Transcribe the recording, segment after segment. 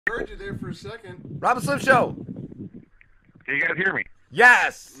heard you there for a second. Rob and Slim Show. Can you guys hear me?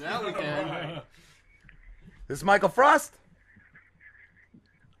 Yes. Now we can. This is Michael Frost.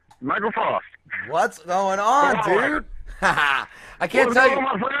 Michael Frost. What's going on, dude? I can't tell you.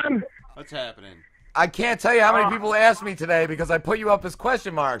 My friend? What's happening? I can't tell you how many people asked me today because I put you up as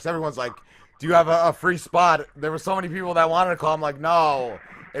question marks. Everyone's like, "Do you have a free spot?" There were so many people that wanted to call. I'm like, "No,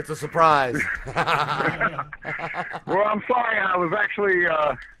 it's a surprise." Well, I'm sorry. I was actually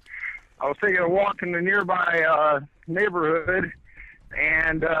I was taking a walk in the nearby neighborhood,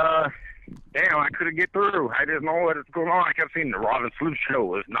 and damn, I couldn't get through. I didn't know what was going on. I kept seeing the Rob and Slim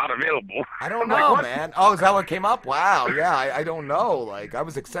Show is not available. I don't I'm know, like, man. Oh, is that what came up? Wow. Yeah, I don't know. Like,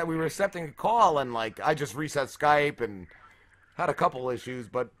 we were accepting a call, and like, I just reset Skype and had a couple issues,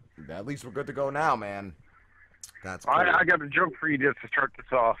 but at least we're good to go now, man. That's cool. I got a joke for you just to start this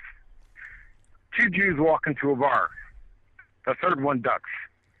off. Two Jews walk into a bar. The third one ducks.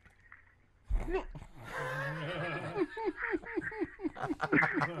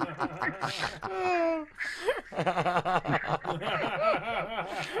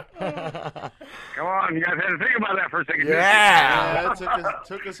 Come on, you guys had to think about that for a second. Yeah. It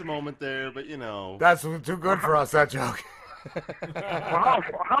took us a moment there, but you know. That's too good for us, that joke. Well,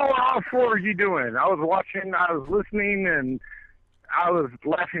 how far are you doing? I was watching, I was listening, and I was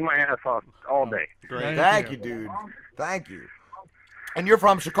laughing my ass off all day. Great. Thank you, dude. Thank you. And you're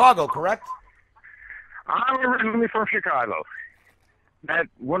from Chicago, correct? I'm originally from Chicago. That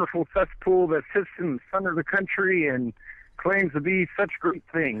wonderful cesspool that sits in the center of the country and claims to be such great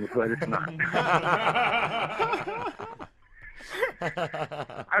things, but it's not.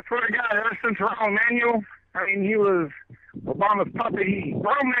 I swear to God, ever since Raul Emanuel, I mean, he was Obama's puppet.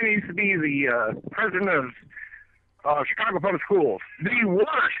 Raul Emanuel used to be the president of Chicago Public Schools. The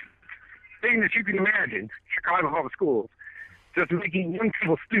worst thing that you can imagine, Chicago Public Schools, just making young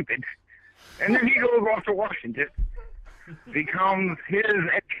people stupid. And then he goes off to Washington, becomes his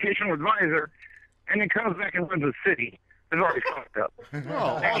educational advisor, and then comes back and runs the city. It's already fucked up.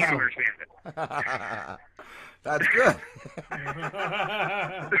 Oh, I can't awesome. understand it. That's good.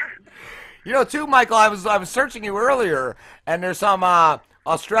 You know, too, Michael, I was searching you earlier, and there's some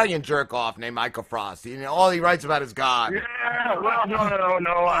Australian jerk-off named Michael Frost. You know, all he writes about is God. Yeah, well, no, I'm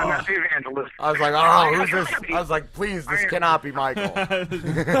not the evangelist. I was like, oh, who's this? I was like, please, this cannot be Michael. No. I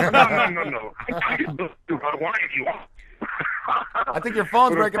can do what I want if you want. I think your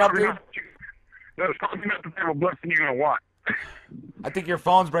phone's breaking up, dude. No, it's probably not the type of blessing you're going to want. I think your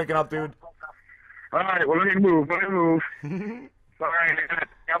phone's breaking up, dude. All right, well, let me move. Sorry, I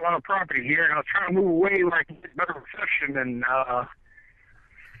got a lot of property here, and I was trying to move away where I can get better reception, and,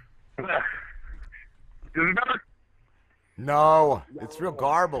 is it better? No, it's real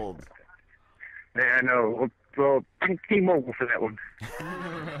garbled. Yeah, I know. Well, thank T-Mobile for that one.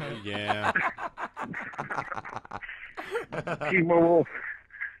 Yeah. T-Mobile,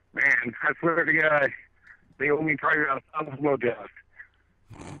 man, I swear to God, they owe me probably about 1,000 blowjobs.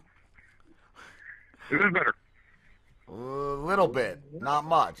 Is this better? A little bit, not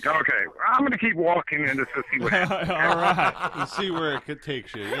much. Okay, I'm going to keep walking and just to see what happens. All right. We'll see where it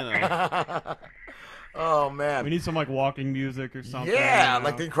takes you, you know. Oh, man. We need some like walking music or something. Yeah, you know?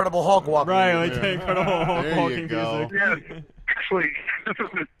 like the Incredible Hulk walking. Right, like music. the Incredible Hulk There you walking go. music. Yes, actually, that's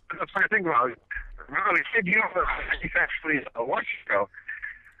what I think about. When I was a kid, you know, I used to actually watch the show,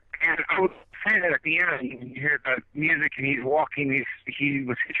 and I was sad at the end. You hear the music, and he's walking, he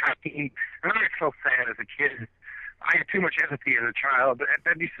was hitchhiking, and I felt sad as a kid. I had too much empathy as a child.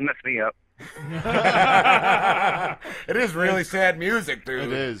 That used to mess me up. It is really sad music, dude.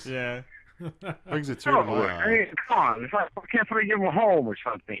 It is. Yeah. Brings a tear to my I eye. mean, come on. It's like, why can't somebody give him a home or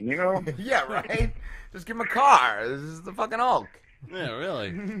something, you know? Yeah, right? Just give him a car. This is the fucking Hulk. Yeah,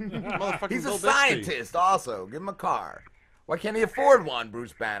 really. Motherfucking He's a Bill Bixby. scientist also. Give him a car. Why can't he afford one,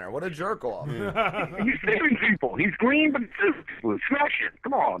 Bruce Banner? What a jerk-off. He's saving people. He's green, but it's smash it.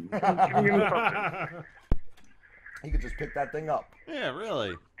 Come on. Give him something. He could just pick that thing up. Yeah,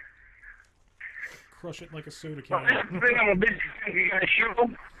 really. Crush it like a soda Well, can. that's the thing. I'm a big fan of you guys' show.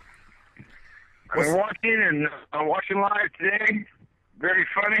 I've been watching, and I'm watching live today. Very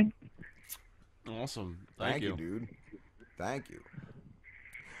funny. Awesome. Thank you, you. dude. Thank you.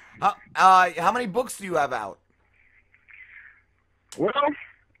 How many books do you have out? Well,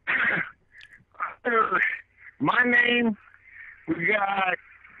 my name, we got,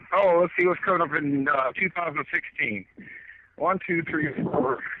 let's see what's coming up in 2016. 1, 2, 3,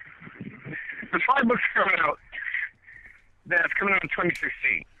 4. There's 5 books coming out. That's coming out in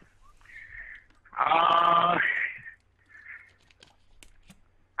 2016. I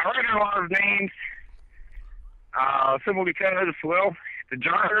write a lot of names, simply because, well, The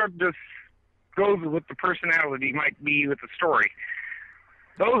genre just goes with the personality might be with the story.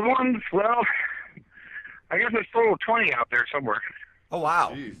 Those ones, well, I guess there's total 20 out there somewhere. Oh,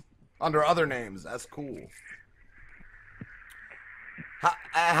 wow. Jeez. Under other names. That's cool.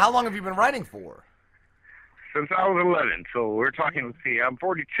 How long have you been writing for? Since I was 11, so we're talking, let's see, I'm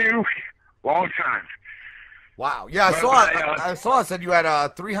 42, long time. Wow. Yeah, I saw it said you had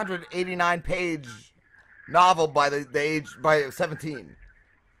a 389-page novel by by 17.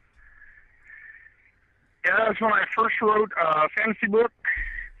 Yeah, that's when I first wrote a fantasy book.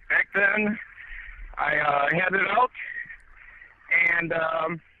 Back then, I had it out, and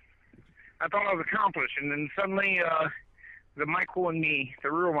I thought I was accomplished. And then suddenly, the Micheal and me,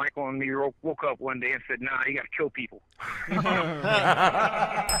 the real Micheal and me, woke up one day and said, "Nah, you got to kill people."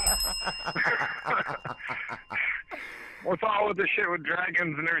 What's all with the shit with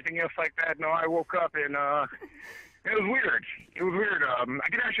dragons and everything else like that? No, I woke up and it was weird. It was weird. I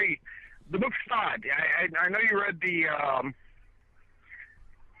could actually. The book's odd. I know you read the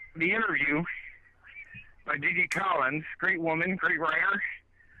interview by D.D. Collins. Great woman, great writer.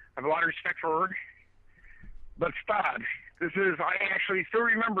 I have a lot of respect for her. But Stod, I actually still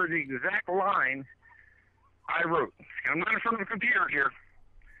remember the exact line I wrote. And I'm not in front of a computer here.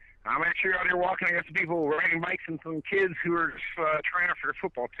 I'm actually out here walking against some people riding bikes and some kids who are trying out for the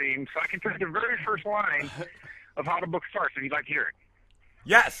football team. So I can tell you the very first line of how the book starts if you'd like to hear it.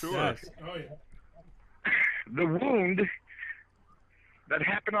 Yes. Sure. Yes. Oh, yeah. The wound that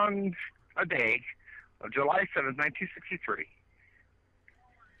happened on a day of July 7th, 1963.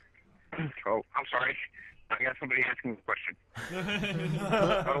 Oh, I'm sorry. I got somebody asking me a question.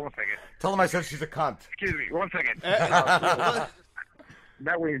 Hold on 1 second. Tell him I said she's a cunt. Excuse me, 1 second.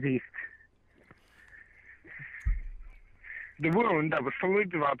 That way is east. The wound that was slowly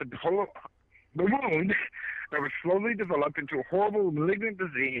developed into a horrible malignant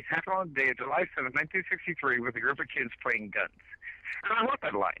disease happened on the day of July 7th, 1963 with a group of kids playing guns. And I wrote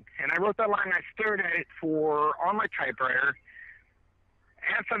that line. And I stared at it on my typewriter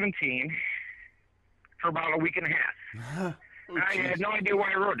at 17 for about a week and a half. Oh, And I had no idea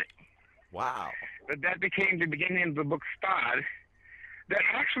why I wrote it. Wow. But that became the beginning of the book Stod that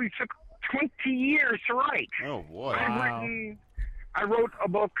actually took 20 years to write. Oh, boy. Wow. I wrote a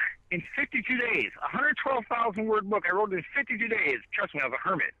book in 52 days, a 112,000 word book. I wrote it in 52 days. Trust me, I was a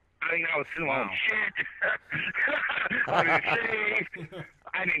hermit. I think I was sitting on shit. I didn't shave.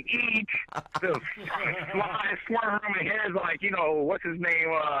 I didn't eat. There was flies flying around my head like, what's his name?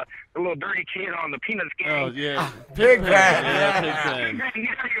 The little dirty kid on the Peanuts game. Oh, yeah. Big Bad. Yeah, Yeah. Big Bad.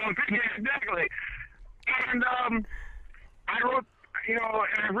 Yeah, exactly. And I wrote, and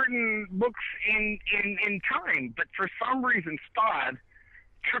I've written books in time, but for some reason, Stod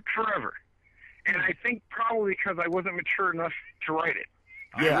took forever. And I think probably because I wasn't mature enough to write it.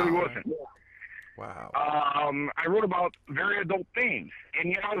 Yeah. I really wasn't. Wow. I wrote about very adult themes.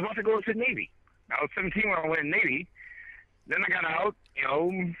 And, I was about to go to the Navy. I was 17 when I went in the Navy. Then I got out,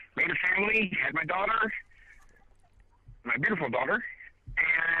 made a family, had my daughter, my beautiful daughter.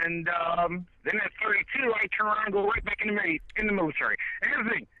 And then at 32, I turn around and go right back in the military. And here's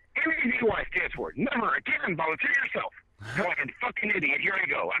the thing. NAVY stands for never again volunteer yourself. I'm like a fucking idiot. Here I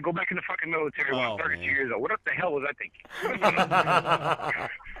go. I go back in the fucking military when I'm 32 years old. What the hell was I thinking?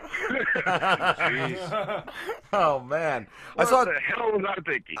 Oh man. What the hell was I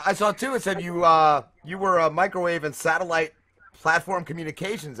thinking? I saw too. It said you were a microwave and satellite platform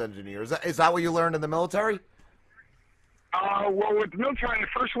communications engineer. Is that what you learned in the military? Well, with the military, I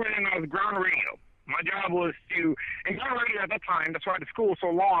first went in, I was ground radio. My job was and ground radio at that time, that's why the school was so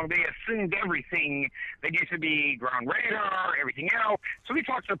long, they assumed everything. They used to be ground radar, everything else. So we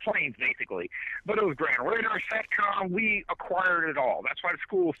talked to planes, basically. But it was ground radar, SATCOM, we acquired it all. That's why the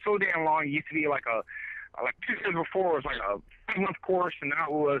school was so damn long. It used to be like 2 years before, it was like a 5-month course, and now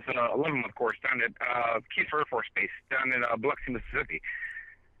it was an 11-month course down at Keith Air Force Base, down in Biloxi, Mississippi.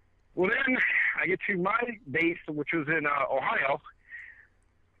 Well, then I get to my base, which was in Ohio,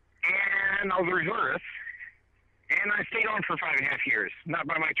 and I was a reservist, and I stayed on for 5.5 years, not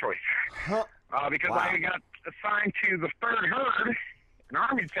by my choice, because Wow. I got assigned to the 3rd Herd, an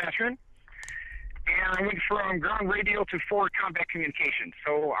Army detachment, and I went from ground radio to forward combat communications.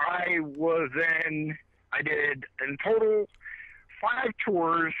 So I did in total 5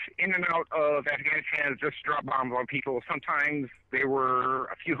 tours in and out of Afghanistan, just drop bombs on people. Sometimes they were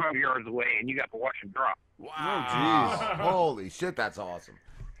a few hundred yards away, and you got to watch them drop. Wow. Jeez. Holy shit, that's awesome.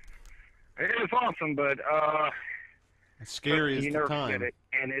 It is awesome, but It's scary as you the never time. forget it,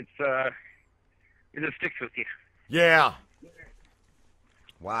 and it just sticks with you. Yeah.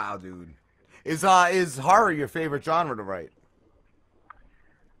 Wow, dude. Is horror your favorite genre to write?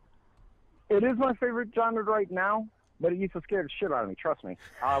 It is my favorite genre right now, but it used to scare the shit out of me, trust me.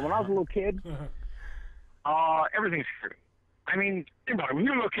 When I was a little kid, everything scared me. I mean, think about it. When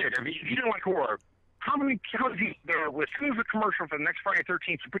you were a little kid, if you didn't like horror, how many times as soon as the commercial for the next Friday the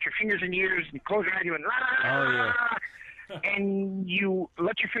 13th, you put your fingers in your ears and close your eyes and and you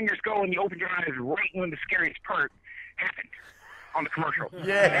let your fingers go and you open your eyes right when the scariest part happened on the commercial.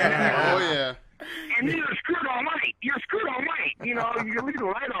 Yeah. Oh, yeah. And then you're screwed all night. You're screwed all night. You know, you leave the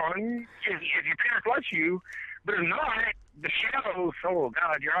light on if your parents let you, but if not, the shadows, oh,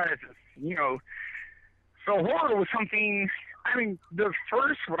 God, your eyes, you know. So horror was something, I mean, the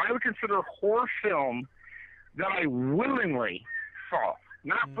first, what I would consider horror film that I willingly saw.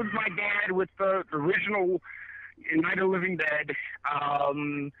 Not with my dad, with the original Night of the Living Dead,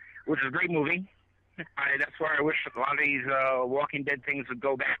 which is a great movie. That's where I wish a lot of these Walking Dead things would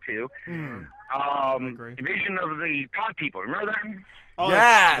go back to. Vision of the Pod People. Remember that? Oh,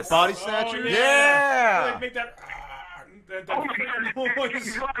 yes. The Body Snatchers? Yeah. They make that. Oh my God!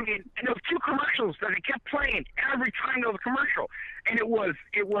 And those two commercials that they kept playing every time there was a commercial, and it was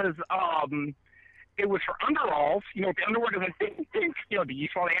for underalls. You know, the underwear that went ding ding. You know, you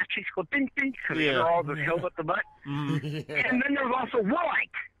saw the ass cheeks go ding ding because the underalls was held at the butt. And then there was also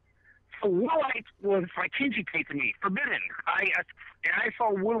Woolite. So Woolite was like kinky to me, forbidden. I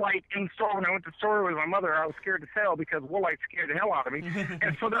saw Woolite in the store when I went to the store with my mother. I was scared to sell because Woolite scared the hell out of me,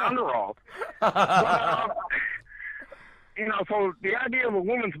 and so they're underalls. But, you know, so the idea of a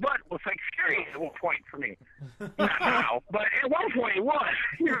woman's butt was like scary at one point for me. Not now, but at one point it was.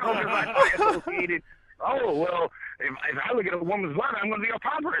 You know, because I associated. Oh well, if I look at a woman's butt, I'm going to be a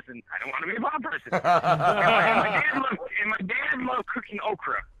pop person. I don't want to be a pop person. and my dad loved cooking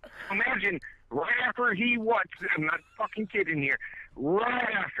okra. Imagine right after he watched. I'm not fucking kidding here.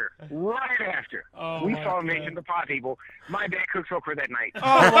 Right after, we saw Invasion of the Pot People. My dad cooks okra that night.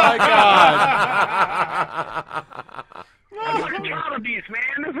 Oh my God! That's like child abuse,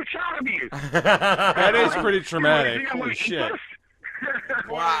 man. That's a child abuse. That is pretty traumatic. Holy shit.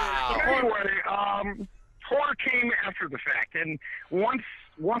 Wow. Anyway, horror came after the fact, and once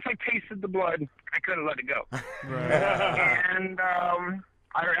I tasted the blood, I couldn't let it go. Right. And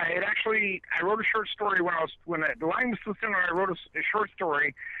I wrote a short story when the line was still thin. I wrote a short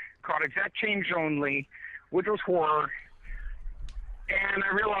story called Exact Change Only, which was horror. And I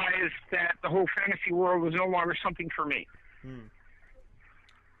realized that the whole fantasy world was no longer something for me.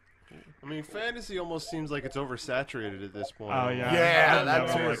 I mean, fantasy almost seems like it's oversaturated at this point. Oh yeah. Yeah, I that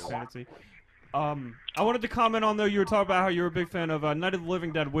never too. liked fantasy. I wanted to comment on though. You were talking about how you're a big fan of Night of the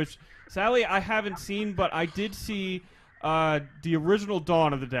Living Dead, which sadly I haven't seen, but I did see the original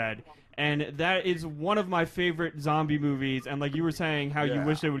Dawn of the Dead, and that is one of my favorite zombie movies. And like you were saying, how you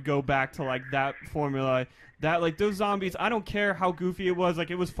wish they would go back to like that formula. That like those zombies, I don't care how goofy it was. Like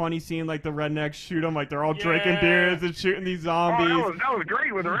it was funny seeing like the rednecks shoot them, like they're all drinking beers and shooting these zombies. Oh, that was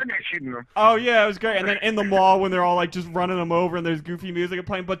great with the rednecks shooting them. Oh yeah, it was great. And then in the mall when they're all like just running them over and there's goofy music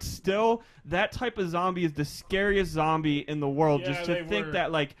playing, but still that type of zombie is the scariest zombie in the world. Yeah, Just to think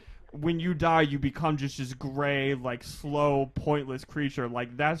that like when you die, you become just this gray, like slow, pointless creature.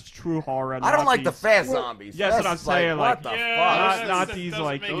 Like that's true horror. I don't like the fast zombies. Yes, that's what I'm saying. What the fuck? Not these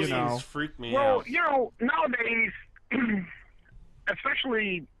like Those you know. things freak me Well, out. you know, nowadays,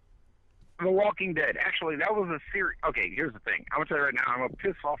 especially The Walking Dead. Actually, that was a series. Okay, here's the thing. I'm gonna tell you right now. I'm gonna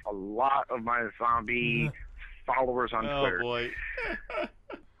piss off a lot of my zombie followers on Oh Twitter. boy.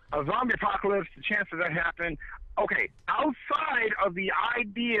 A zombie apocalypse, the chance of that happen. Okay, outside of the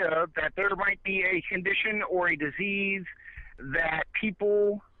idea that there might be a condition or a disease that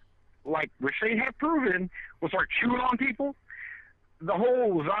people, like, which they have proven, will start chewing on people, the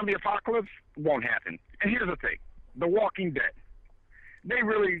whole zombie apocalypse won't happen. And here's the thing. The Walking Dead. They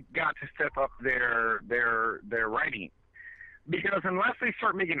really got to step up their writing. Because unless they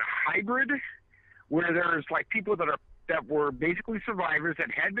start making a hybrid where there's, like, people that were basically survivors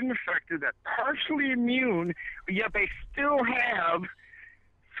that had been infected, that partially immune, but yet they still have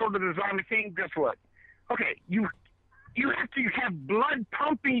sort of the zombie thing. Guess what? Okay, you have to have blood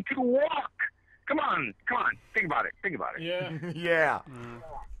pumping to walk. Come on, think about it. Yeah. Yeah.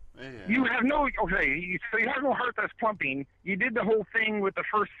 You have no so you have no heart that's pumping. You did the whole thing with the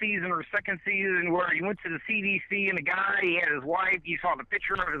first season or second season where you went to the CDC and the guy, he had his wife. You saw the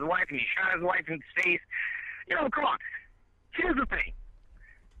picture of his wife and he shot his wife in the face. You know, come on. Here's the thing.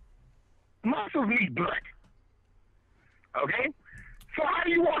 Muscles need blood. Okay? So how are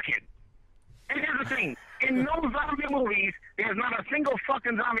you walking? And here's the thing. In no zombie movies, there's not a single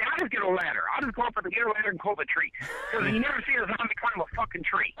fucking zombie. I just get a ladder. I'll just go up with a ladder and climb a tree. Because you never see a zombie climb a fucking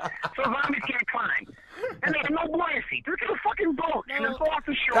tree. So zombies can't climb. And they have no buoyancy. They're just a fucking boat. And they're go off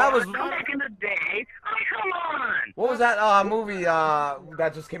the shore. That was- back in the day. I mean, come on. What was that movie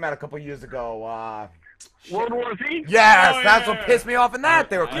that just came out a couple years ago? World War Z? Yes, Oh, that's yeah. what pissed me off in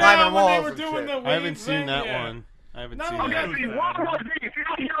that. They were Yeah, climbing when walls they were and doing shit. the I haven't wave seen thing, that yeah. one. I haven't No, seen okay, that. Okay, see, World War Z, if you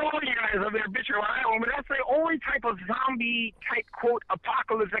don't hear all you guys up there bitching about that one, but that's the only type of zombie type, quote,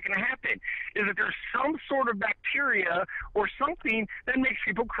 apocalypse that can happen, is that there's some sort of bacteria or something that makes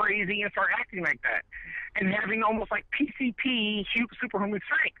people crazy and start acting like that. And having almost like PCP, superhuman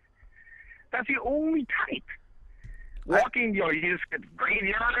strength. That's the only type. Walking, you just get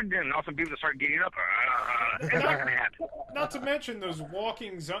graveyard, and also people start getting up. It's not gonna happen. Not to mention those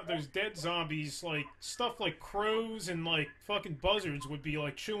those dead zombies, like stuff like crows and like fucking buzzards would be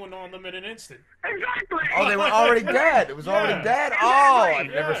like chewing on them in an instant. Exactly. Oh, they were already dead. It was already dead. Oh, I've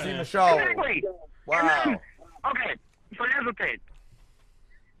never Yeah. seen the show. Exactly. Wow. And then, okay, so here's the thing.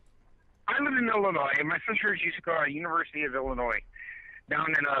 I live in Illinois, and my sisters used to go to the University of Illinois down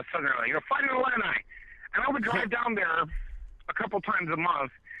in southern Illinois, fighting Illini. And I would drive down there a couple times a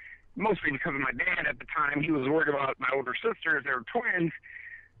month, mostly because of my dad at the time. He was worried about my older sisters, they were twins,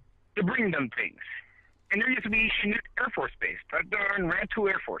 to bring them things. And there used to be Chinook Air Force Base, right there in Rantoul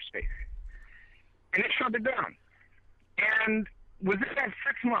Air Force Base. And it shut it down. And within that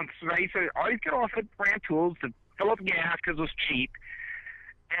 6 months, I used to always get off at Rantoul to fill up gas because it was cheap,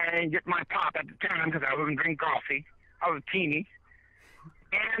 and get my pop at the time because I wasn't drinking coffee. I was a teeny.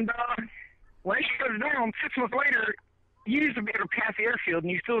 And when it shut it down, 6 months later, you used to be able to pass the airfield,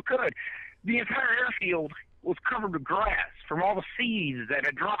 and you still could. The entire airfield was covered with grass from all the seeds that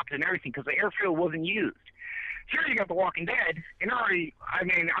had dropped and everything because the airfield wasn't used. Here you got The Walking Dead, and I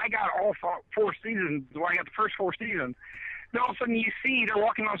got all 4 seasons. Well, I got the first 4 seasons. Then all of a sudden you see they're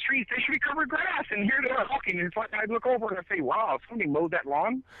walking on the streets. They should be covered with grass, and here they are walking. And it's like I look over and I say, "Wow, somebody mowed that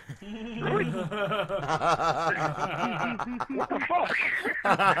lawn." Really? What the fuck?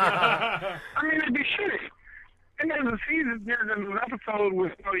 I mean, it'd be shitty. And there's an episode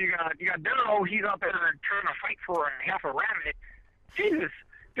with you got Daryl. He's out there trying to fight for half a rabbit. Jesus,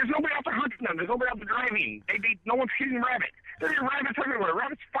 there's nobody out there hunting them. There's nobody out there driving. No one's hitting rabbits. There's rabbits everywhere.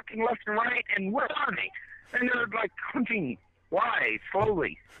 Rabbits fucking left and right. And where are they? And they're like hunting. Why?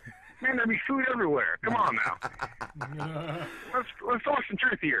 Slowly. Man, there'd be food everywhere. Come on now. Let's talk some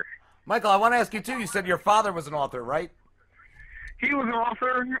truth here. Michael, I want to ask you too. You said your father was an author, right? He was an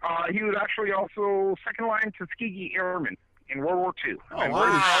author. He was actually also second line Tuskegee Airman in World War II. Oh, Holy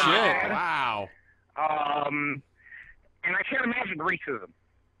wow. shit! Wow. And I can't imagine racism.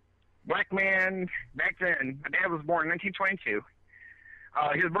 Black man back then. My dad was born in 1922.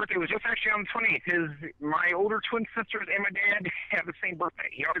 His birthday was just actually on the 20th. My older twin sisters and my dad had the same birthday.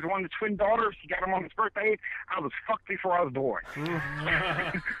 He always wanted twin daughters. He got them on his birthday. I was fucked before I was born.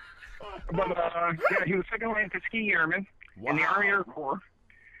 But yeah, he was second line Tuskegee Airman in the Army Air Corps.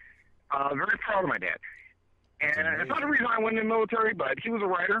 Very proud of my dad. And it's not the reason I went in the military, but he was a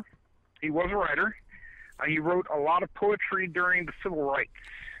writer. He was a writer. He wrote a lot of poetry during the Civil Rights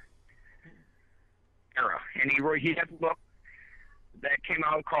era. And he had a book that came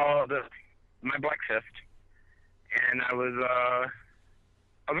out called My Black Fist. And I was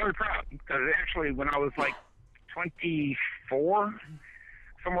very proud because actually when I was like 24,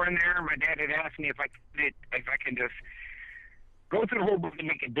 somewhere in there, my dad had asked me if I could just go through the whole book and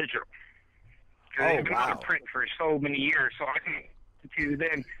make it digital. Because it had been out of print for so many years, so I can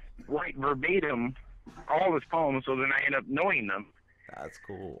then write verbatim all his poems, so then I end up knowing them. That's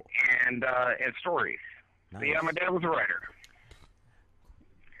cool. And stories. Nice. So yeah, my dad was a writer.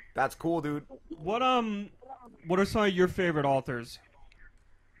 That's cool, dude. What are some of your favorite authors?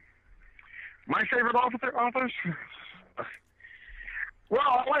 My favorite authors? Well,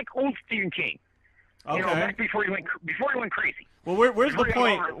 I like old Stephen King. Okay. You know, back before he went crazy. Well, where's the Before he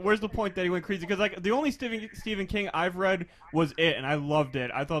point? got over it. Where's the point that he went crazy? Because like the only Stephen King I've read was It, and I loved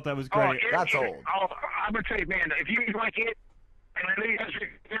it. I thought that was great. That's old. I'm gonna tell you, man. If you like it, and I know you guys are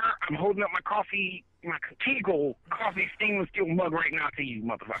there, I'm holding up my coffee, my Tegel coffee stainless steel mug right now to you,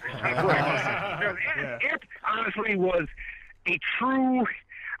 motherfuckers. It honestly was a true.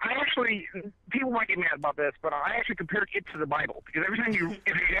 People might get mad about this, but I actually compared it to the Bible because every time if you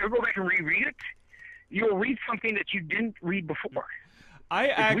ever go back and reread it, you'll read something that you didn't read before. I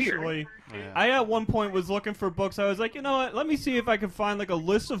at one point was looking for books. I was like, you know what? Let me see if I can find like a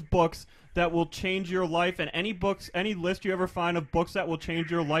list of books that will change your life. And any list you ever find of books that will change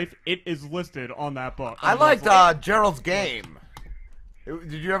your life, it is listed on that book. I liked Gerald's Game.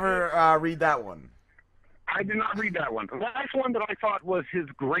 Did you ever read that one? I did not read that one. The last one that I thought was a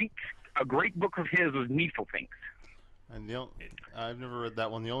great book of his was Needful Things. And I've never read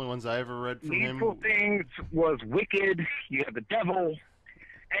that one. The only ones I ever read from Needful him. Things was Wicked. You have the Devil,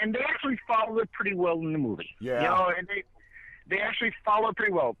 and they actually followed it pretty well in the movie. Yeah. You know, and they actually followed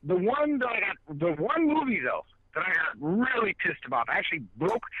pretty well. The one movie though that I got really pissed about. I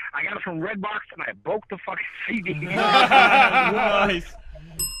got it from Redbox and I broke the fucking CD. Nice.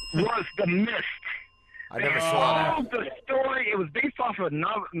 Was The Mist. I never saw that. The story. It was based off of a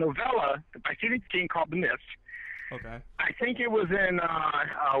novella by Stephen King called The Mist. Okay. I think it was in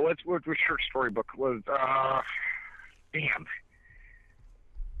what's short storybook was damn.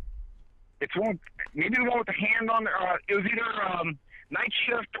 It's maybe the one with the hand on it. It was either Night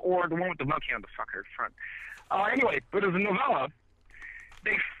Shift or the one with the monkey on the fucker front. Anyway, but it was a novella.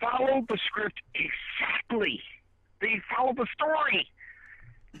 They followed the script exactly. They followed the story.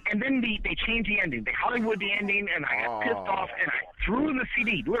 And then they changed the ending. They Hollywood the ending, and I got pissed off, and I threw the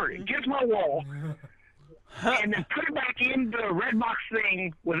CD literally against my wall, and then put it back in the Redbox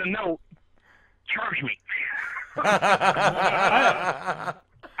thing with a note. Charge me.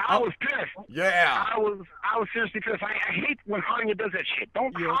 I was pissed. Yeah. I was seriously pissed. I hate when Hollywood does that shit.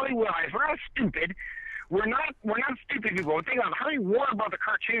 Don't Hollywoodize. We're not stupid. We're not stupid people. The thing about how many Warner Brother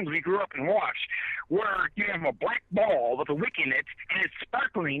cartoons we grew up and watched, where you have a black ball with a wick in it and it's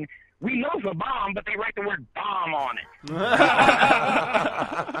sparkling. We know it's a bomb, but they write the word bomb on it. What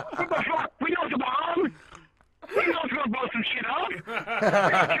the fuck? We know it's a bomb. We know it's gonna blow some shit up. We're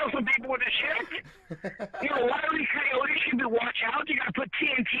gonna kill some people with this shit. You know, Wile E. Coyote should be watch out. You gotta put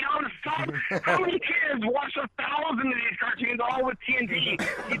TNT on the top. How many kids watch 1,000 of these cartoons all with TNT?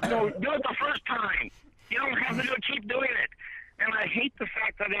 You know, do it the first time. You don't have to keep doing it. And I hate the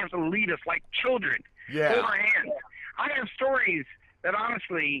fact that they have to lead us like children. Yeah. Overhand. I have stories that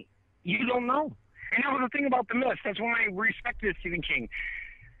honestly you don't know. And that was the thing about The Mist. That's why I respected Stephen King.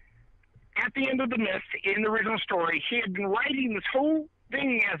 At the end of The Mist, in the original story, he had been writing this whole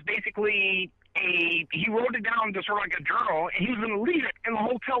thing as basically he wrote it down to sort of like a journal, and he was going to leave it in the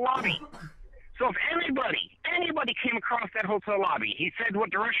hotel lobby. So if anybody came across that hotel lobby, he said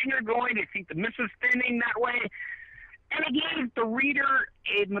what direction they're going, they think the mist is spinning that way, and it gave the reader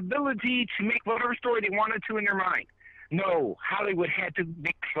an ability to make whatever story they wanted to in their mind. No, Hollywood had to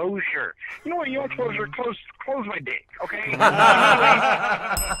make closure. You know what? You want closure? Close my dick, okay?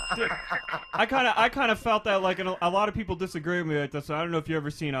 I kind of felt that like a lot of people disagree with me with this. So I don't know if you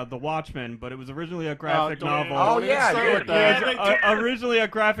ever seen The Watchmen, but it was originally a graphic novel. Oh yeah, Originally a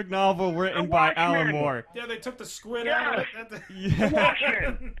graphic novel written by Alan Moore. Yeah, they took the squid out of it. Yeah.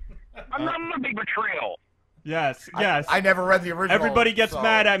 Watchmen. Another big betrayal. Yes. I never read the original. Everybody gets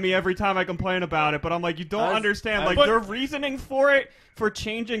mad at me every time I complain about it, but I'm like, you don't understand. Like, their reasoning for it, for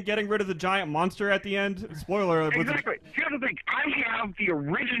getting rid of the giant monster at the end. Spoiler alert. Exactly. Here's the thing. I have the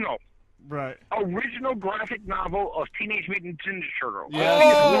original graphic novel of Teenage Mutant Ninja Turtles.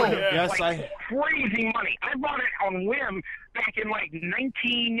 Yes, Crazy money. I bought it on whim back in like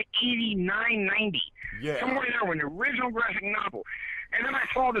 1989, 90. Yeah. Somewhere there when the original graphic novel. And then I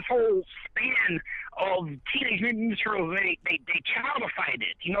saw this whole span of Teenage Mutant Ninja Turtles. They childified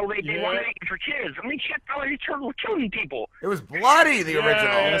it. You know, they wanted to make it for kids. I mean, shit, these turtles were killing people. It was bloody, the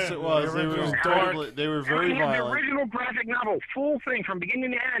original. Yes, it was. They were very violent. The original graphic novel, full thing from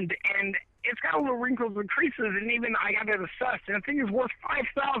beginning to end, and it's got little wrinkles and creases, and even I got it assessed, and the thing is worth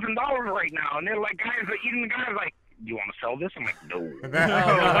 $5,000 right now. And they're like, even the guy's like, do you want to sell this? I'm like, no.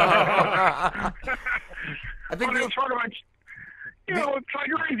 I think it's sort of like, you know, it's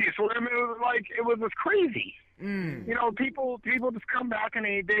like crazy. So I mean, it was crazy. You know, people just come back and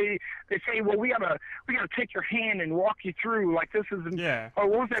they say, well, we gotta take your hand and walk you through like this is. Oh,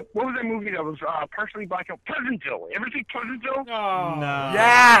 what was that movie that was partially black? Pleasantville. Ever see Pleasantville? Oh no.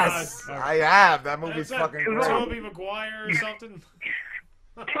 Yes, I have. That movie's fucking great. Tobey Maguire or something.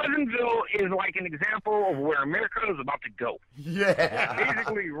 Pleasantville is like an example of where America is about to go. Yeah.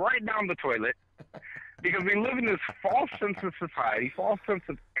 Basically, right down the toilet. Because we live in this false sense of society, false sense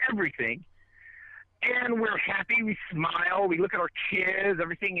of everything, and we're happy, we smile, we look at our kids,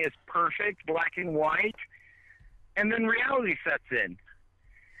 everything is perfect, black and white, and then reality sets in,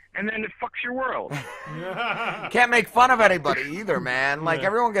 and then it fucks your world. Can't make fun of anybody either, man. Like,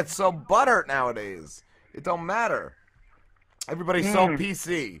 everyone gets so butthurt nowadays. It don't matter. Everybody's so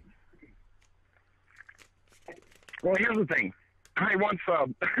PC. Well, here's the thing. I once...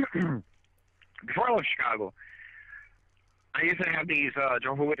 before I left Chicago, I used to have these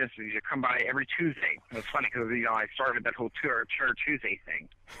Jehovah's Witnesses that come by every Tuesday. It was funny because, you know, I started that whole Tuesday thing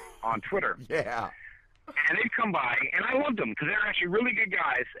on Twitter. Yeah. and they'd come by, and I loved them because they were actually really good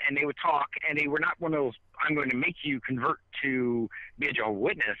guys, and they would talk, and they were not one of those, I'm going to make you convert to be a Jehovah's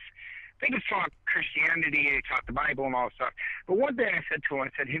Witness. They just talk Christianity, they talk the Bible and all that stuff. But one day I said to them, I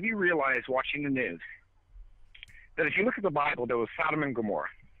said, have you realized watching the news that if you look at the Bible, there was Sodom and Gomorrah,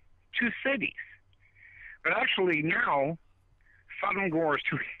 2 cities. But actually now, Sodom and Gomorrah is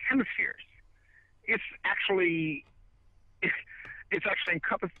 2 hemispheres. It's actually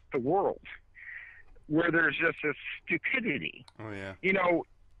encompassed the world, where there's just this stupidity. Oh, yeah. You know,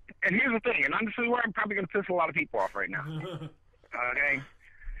 and here's the thing, and this is where I'm probably going to piss a lot of people off right now. Okay?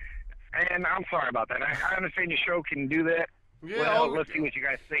 And I'm sorry about that. I understand your show can do that. Yeah, well, let's see what you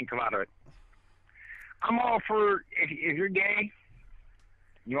guys think about it. I'm all for, if you're gay,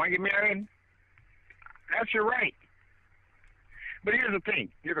 you want to get married, that's your right. But here's the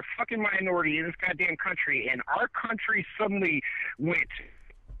thing. You're the fucking minority in this goddamn country, and our country suddenly went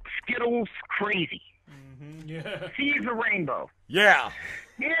Skittles crazy. Mm-hmm. Yeah. Sees a rainbow. Yeah.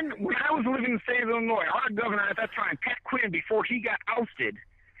 And when I was living in the state of Illinois, our governor at that time, Pat Quinn, before he got ousted,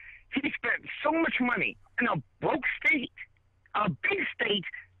 he spent so much money in a broke state, a big state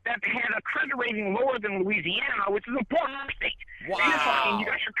that had a credit rating lower than Louisiana, which is a poor state. Wow. And you're talking, you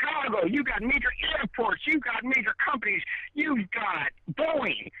got Chicago, you got major airports, you got major companies, you've got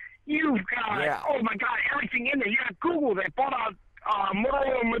Boeing, you've got, oh my God, everything in there. You got Google that bought out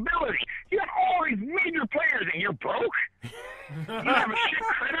Motorola Mobility. You got all these major players, and you're broke. You have a shit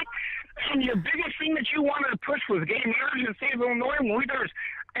credit. And your biggest thing that you wanted to push was gay marriage in the state of Illinois.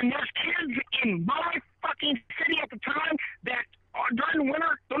 And there's kids in my fucking city at the time that during the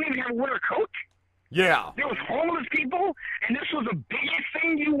winter don't even have a winter coat. Yeah. There was homeless people, and this was the biggest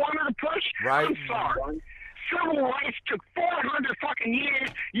thing you wanted to push? Right. I'm sorry. Civil rights took 400 fucking years.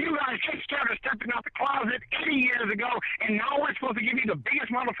 You guys just started stepping out the closet 80 years ago, and now we're supposed to give you the biggest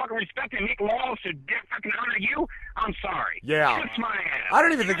motherfucking respect and make laws to fucking honor you? I'm sorry. Yeah. Kiss my ass. I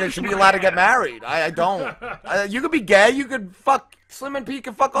don't even think they should be allowed to get married. I don't. You could be gay. You could fuck. Slim and Pete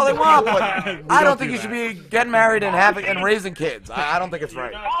can fuck all they want, but I don't think you should be getting married and raising kids. I don't think it's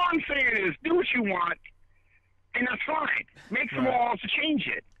right. All I'm saying is do what you want, and that's fine. Make some laws to change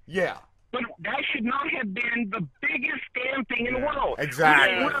it. Yeah. But that should not have been the biggest damn thing in the world.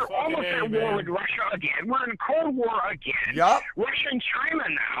 Exactly. We're almost at war with Russia again. We're in a Cold War again. Yup. Russia and China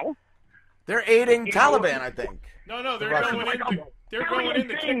now. They're aiding Taliban, I think. No, they're going in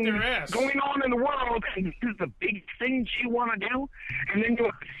to kick their ass. Going on in the world, and this is the big thing you want to do, and then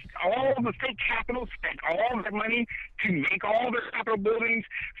all the state capitals spend all that money to make all the capitol buildings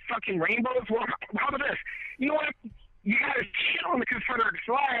fucking rainbows. Well, how about this? You know what? You got to shit on the Confederate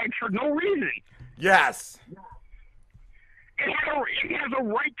flag for no reason. Yes. It has a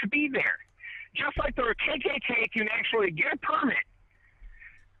right to be there. Just like the KKK can actually get a permit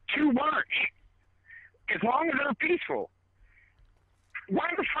to march as long as they're peaceful. Why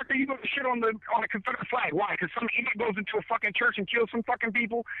the fuck are you going to shit on the Confederate flag? Why? Because some idiot goes into a fucking church and kills some fucking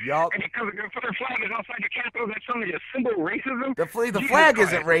people? Yup. And because the Confederate flag is outside the Capitol, that's something a symbol of racism? The flag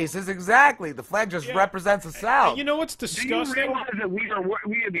isn't racist, exactly. The flag just represents the South. You know what's Do disgusting? you realize that we are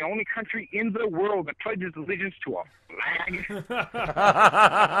the only country in the world that pledges allegiance to a flag?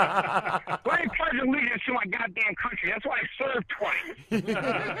 Why do you pledge allegiance to my goddamn country? That's why I served twice.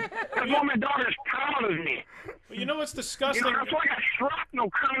 That's why my daughter's proud of me. You know what's disgusting? You know, that's why I got shrapnel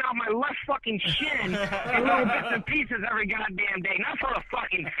coming out my left fucking shin in little bits and pieces every goddamn day. Not for a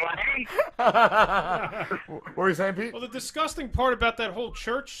fucking flag. What were you saying, Pete? Well, the disgusting part about that whole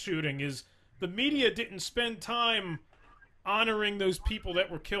church shooting is the media didn't spend time honoring those people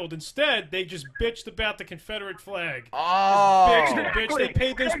that were killed. Instead, they just bitched about the Confederate flag. Oh. Bitched and bitched. They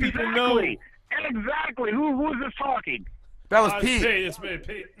paid those people no. Exactly. Who is this talking? That was Pete. It's me,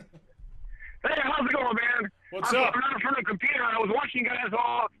 Pete. Hey, how's it going, man? What's up? I'm not in front of the computer. I was watching you guys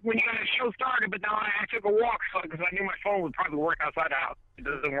all when you guys' show started, but now I took a walk because I knew my phone would probably work outside the house. It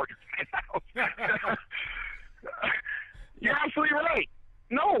doesn't work inside the house. You're absolutely right.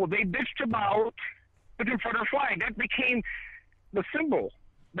 No, they bitched about the Confederate flag. That became the symbol.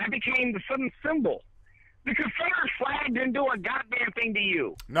 That became the sudden symbol. The Confederate flag didn't do a goddamn thing to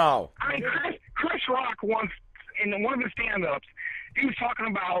you. No. I mean, Chris Rock once, in one of his stand-ups, he was talking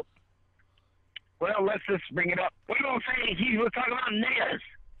about, well, let's just bring it up. We don't say he was talking about niggas.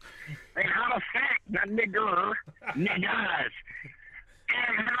 And how to fact, not nigger, niggas.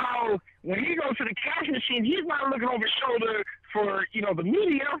 And how when he goes to the cash machine, he's not looking over his shoulder for, the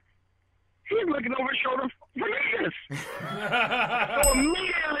media. He's looking over his shoulder for niggas. So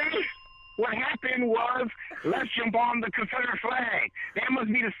immediately, what happened was, let's jump on the Confederate flag. That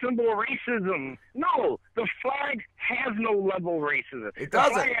must be the symbol of racism. No, the flag has no level of racism. It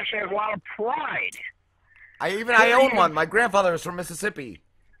doesn't. The flag actually has a lot of pride. I own one. My grandfather is from Mississippi,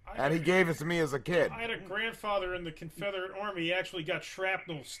 and he gave it to me as a kid. I had a grandfather in the Confederate Army. He actually got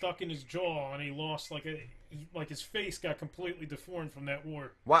shrapnel stuck in his jaw, and he lost like his face got completely deformed from that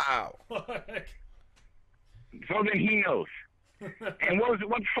war. Wow. So then he knows. And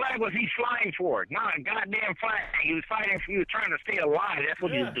what flag was he flying for? Not a goddamn flag. He was fighting. He was trying to stay alive. That's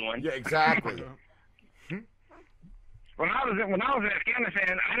what he was doing. Yeah, exactly. When I was in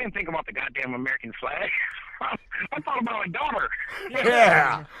Afghanistan, I didn't think about the goddamn American flag. I thought about my daughter.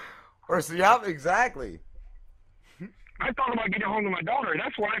 Yeah. Yeah, exactly. I thought about getting home to my daughter.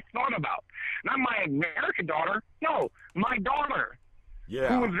 That's what I thought about. Not my American daughter. No, my daughter.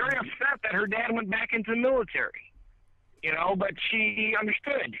 Yeah. Who was very upset that her dad went back into the military. You know, but she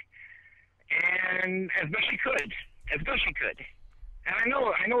understood, and as best she could. And I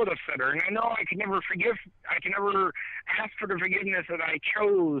know it upset her, and I know I can never ask for the forgiveness that I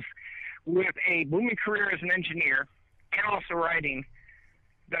chose with a booming career as an engineer and also writing,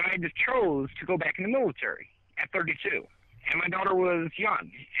 that I just chose to go back in the military at 32. And my daughter was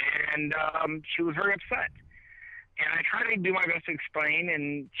young, and she was very upset. And I tried to do my best to explain,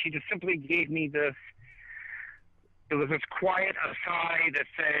 and she just simply gave me this. It was this quiet aside that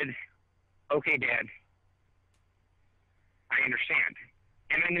said, "Okay, Dad, I understand."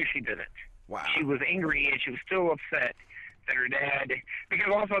 And I knew she did it. Wow. She was angry, and she was still upset that her dad,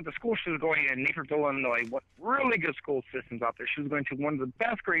 because also at the school she was going in Naperville, Illinois, what really good school systems out there. She was going to one of the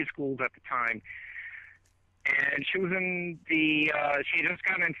best grade schools at the time. And she was in the, she just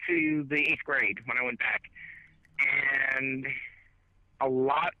got into the 8th grade when I went back. And a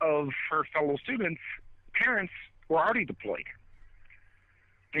lot of her fellow students' parents were already deployed,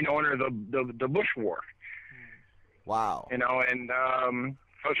 you know, under the Bush War. Wow. You know, and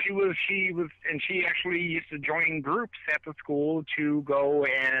so she actually used to join groups at the school to go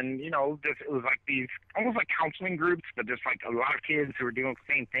and, you know, it was like these almost like counseling groups, but just like a lot of kids who were doing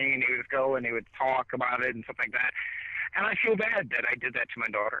the same thing, and they would just go and they would talk about it and stuff like that. And I feel bad that I did that to my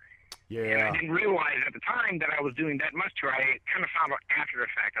daughter. Yeah. And I didn't realize at the time that I was doing that much to her. I kind of found out after the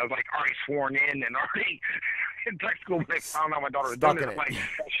fact. I was like already sworn in and already in tech school when they found out my daughter was Stuck doing in it. it. I'm like,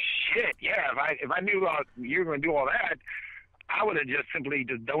 shit, yeah, if I knew you were going to do all that, I would have just simply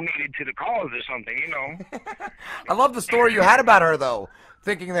just donated to the cause or something, you know. I love the story you had about her, though,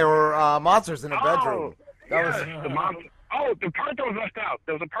 thinking there were monsters in her bedroom. That was the monster. Oh, the part that was left out.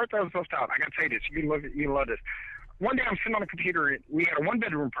 There was a part that was left out. I got to say this. You can love this. One day I'm sitting on the computer. We had a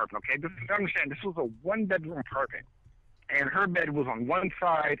one-bedroom apartment, okay? Understand, this was a one-bedroom apartment. And her bed was on one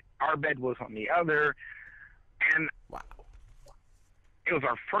side. Our bed was on the other. And wow. It was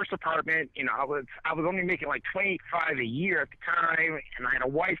our first apartment. You know, I was only making like $25 a year at the time. And I had a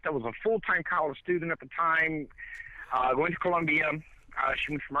wife that was a full-time college student at the time, going to Columbia.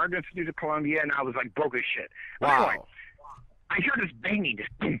 She went from our institute to Columbia, and I was like broke as shit. Wow. Anyway, I hear this banging, just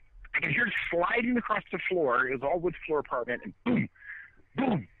boom. I can hear it sliding across the floor. It was all wood floor apartment, and boom,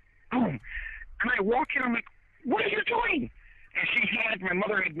 boom, boom. And I walk in, I'm like, what are you doing? And my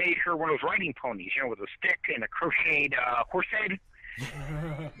mother had made her one of those riding ponies, you know, with a stick and a crocheted horse head.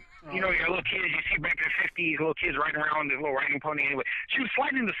 You know, your little kids, you see back in the 50s, little kids riding around this little riding pony anyway. She was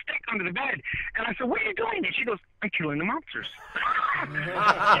sliding the stick under the bed. And I said, what are you doing? And she goes, I'm killing the monsters. And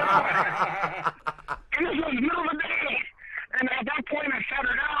this was the middle of the day. And at that point, I sat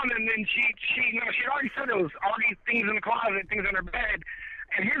her down, and then she you know, she'd already said there was already things in the closet, things in her bed.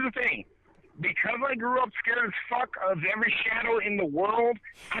 And here's the thing. Because I grew up scared as fuck of every shadow in the world,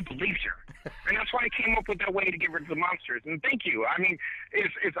 I believed her. And that's why I came up with that way to get rid of the monsters. And thank you. I mean,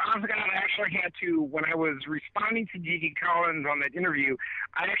 it's honest to God, I actually had to, when I was responding to Gigi Collins on that interview,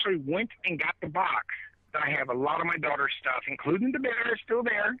 I actually went and got the box that I have a lot of my daughter's stuff, including the bear, still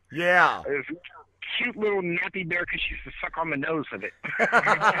there. Yeah. There's cute little nappy bear because she used to suck on the nose of it. So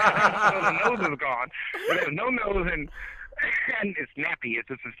the nose is gone. But there's no nose, and it's nappy. It's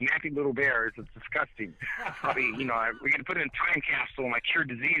just this nappy little bear. It's disgusting. Probably, you know, we got to put it in a time capsule and like cure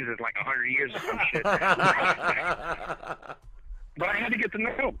diseases like 100 years or some shit. But I had to get the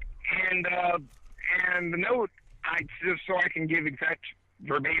note, and the note, just so I can give exact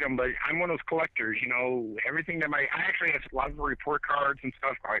verbatim, but I'm one of those collectors, you know, everything that I actually have a lot of report cards and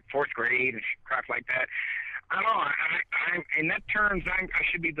stuff, like 4th grade and crap like that. I don't know, I in that terms, I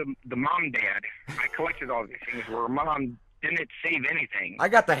should be the mom dad. I collected all these things where mom didn't save anything. I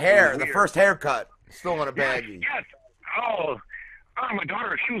got the hair, the first haircut, still in a baggie. Yes. Oh, my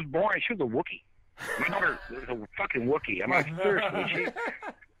daughter, she was born, she was a Wookiee. My daughter is a fucking Wookiee. I mean, seriously,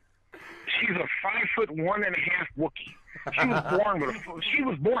 she's a 5'1.5" Wookiee. She was born with she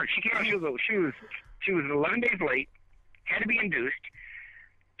was born. She came out. She was 11 days late. Had to be induced.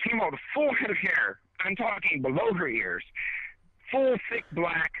 Came out with a full head of hair. I'm talking below her ears, full thick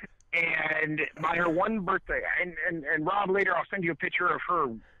black. And by her one birthday, and Rob, later I'll send you a picture of her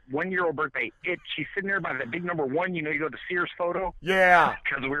 1-year-old birthday. She's sitting there by the big number 1. You know, you go to Sears Photo. Yeah.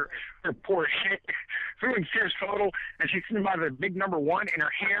 Because we're poor as shit. So we're in Sears Photo, and she's sitting by the big number 1, and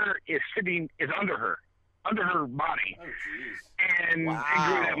her hair is under her body. Oh, jeez. And Wow. it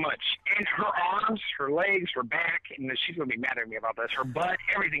grew that much. And her arms, her legs, her back, and she's gonna be mad at me about this. Her butt,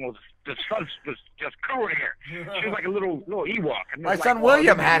 everything was just covered in hair. She was like a little Ewok. And My like, son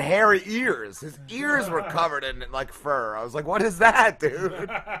William had hairy ears. His ears were covered in like fur. I was like, what is that, dude?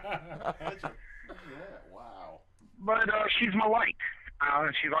 Yeah, wow. But she's my light.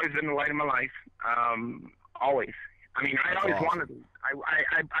 She's always been the light of my life. Always. I mean, I always awesome. wanted.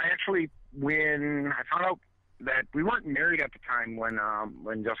 I actually, when I found out that we weren't married at the time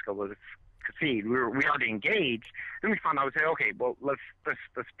when Jessica was conceived, we already engaged. Then we found out, we said, okay, well, let's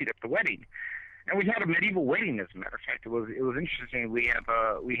speed up the wedding. And we had a medieval wedding, as a matter of fact. It was interesting. We had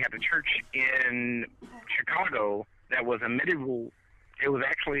a church in Chicago that was a medieval. It was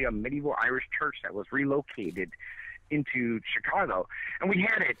actually a medieval Irish church that was relocated into Chicago, and we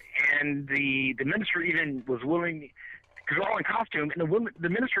had it. And the minister even was willing, because we're all in costume, and the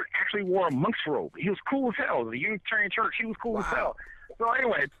minister actually wore a monk's robe. He was cool as hell. The Unitarian church, he was cool as hell. So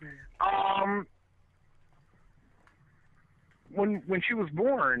anyway, when she was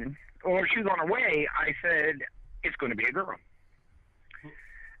born, or she was on her way, I said, it's going to be a girl.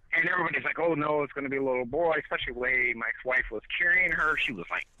 And everybody's like, oh, no, it's going to be a little boy, especially the way my ex-wife was carrying her. She was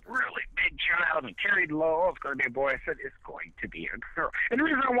like really big child and carried low. It's going to be a boy. I said, it's going to be a girl. And the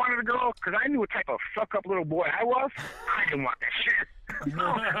reason I wanted a girl, because I knew what type of fuck-up little boy I was. I didn't want that shit. So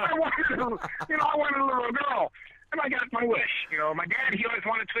I wanted a little girl. And I got my wish. You know, my dad, he always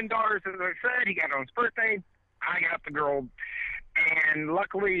wanted twin daughters, as I said. He got it on his birthday. I got the girl. And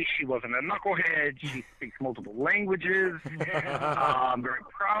luckily, she wasn't a knucklehead. She speaks multiple languages. I'm very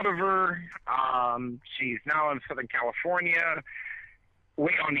proud of her. She's now in Southern California,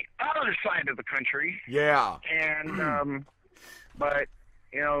 way on the other side of the country. Yeah. And, but,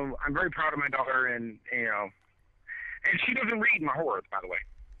 you know, I'm very proud of my daughter, and, you know, and she doesn't read my horrors, by the way.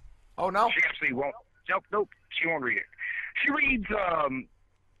 Oh, no? She actually won't. Nope, she won't read it. She reads,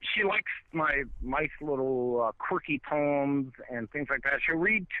 she likes my nice little quirky poems and things like that. She'll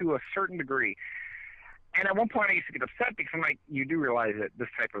read to a certain degree. And at one point I used to get upset because I'm like, you do realize that this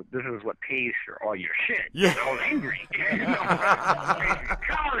is what pays for all your shit. Yeah. So I was angry.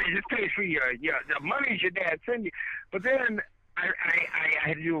 College, it pays for the money your dad sends you. But then I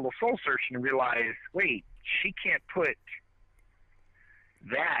had to do a little soul searching and realize, wait, she can't put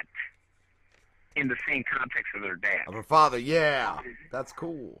that in the same context as her dad. Of her father, yeah. That's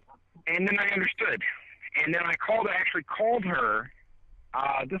cool. And then I understood. And then I actually called her.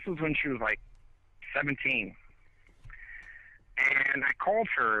 This was when she was like 17. And I called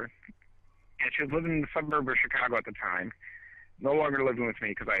her, and she was living in the suburb of Chicago at the time. No longer living with me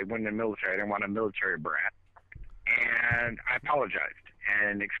because I went in the military. I didn't want a military brat. And I apologized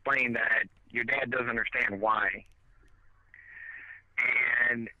and explained that your dad doesn't understand why.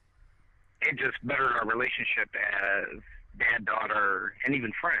 And it just bettered our relationship as dad, daughter, and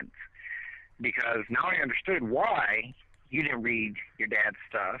even friends. Because now I understood why you didn't read your dad's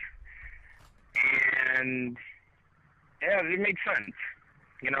stuff. And, yeah, it made sense.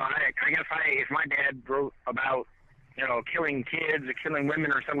 You know, I guess if my dad wrote about, you know, killing kids or killing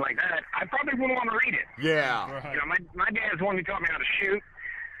women or something like that, I probably wouldn't want to read it. Yeah. You know, my dad's the one who taught me how to shoot.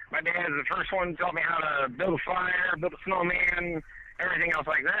 My dad's the first one who taught me how to build a fire, build a snowman, everything else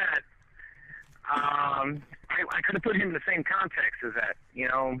like that. I could have put him in the same context as that, you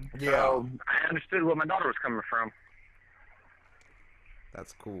know. Yeah. So I understood where my daughter was coming from.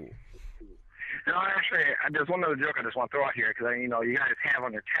 That's cool. No, actually, there's one other joke I just want to throw out here because, you know, you guys have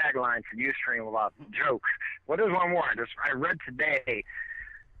on your tagline for Ustream about jokes. Well, there's one more. I read today,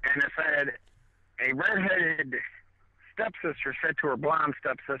 and it said, a redheaded stepsister said to her blonde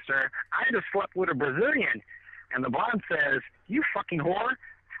stepsister, I just slept with a Brazilian. And the blonde says, you fucking whore.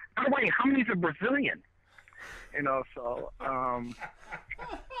 By the way, how many's a Brazilian? You know, so,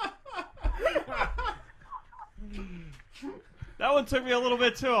 That one took me a little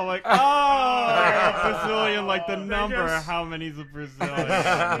bit too. I'm like, oh, Brazilian, like the number. How many's a Brazilian?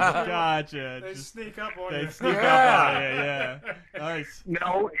 Gotcha. They Just- sneak up on They you. sneak up on you, yeah. Nice.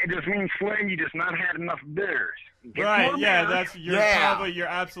 no, it just means slim. You just not had enough bitters. Get Right, more yeah, bitters. you're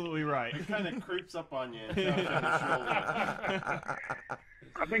absolutely right. It kind of creeps up on you and taps you on the shoulder.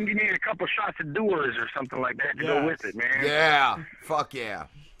 I think you need a couple shots of Doers or something like that to go with it, man. Yeah. Fuck yeah.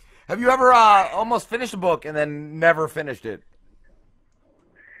 Have you ever almost finished a book and then never finished it?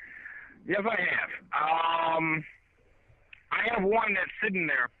 Yes, I have. I have one that's sitting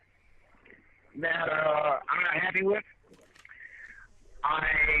there that I'm not happy with.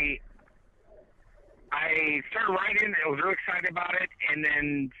 I started writing. I was really excited about it, and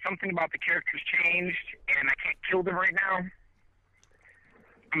then something about the characters changed, and I can't kill them right now.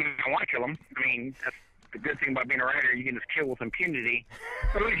 I mean, I want to kill them. I mean, that's the good thing about being a writer. You can just kill with impunity.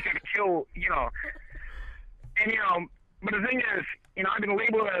 But at least you got to kill, you know. And, you know, but the thing is, you know, I've been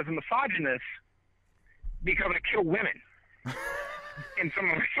labeled as a misogynist because I kill women in some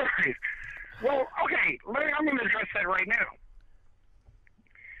of my stories. Well, okay, I'm going to address that right now.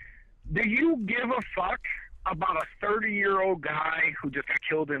 Do you give a fuck about a 30-year-old guy who just got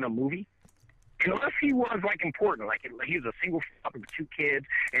killed in a movie? Unless he was, like, important, like he was a single father with 2 kids,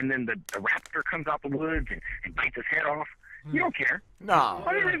 and then the raptor comes out the woods and bites his head off. You don't care. No.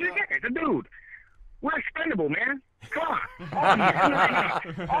 I mean, it's a dude. We're expendable, man. Come on.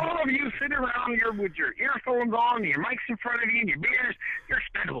 All of you sit around here with your earphones on, your mics in front of you, and your beers. You're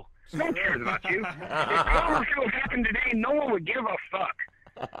expendable. No one cares about you. If Cloverfield happened today, no one would give a fuck.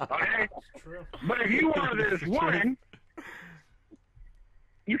 Okay? True. But if you are this woman,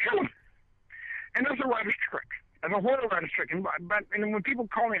 you kill him. And that's a writer's trick. That's a horror writer's trick. And when people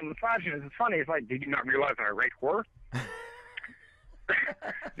call me a misogynist, it's funny. It's like, did you not realize that I write horror?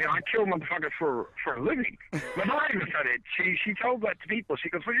 You know, I kill motherfuckers for a living. My mom even said it. She told that to people. She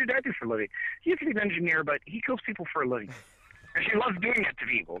goes, what does your dad do for a living? He used to be an engineer, but he kills people for a living. And she loves doing it to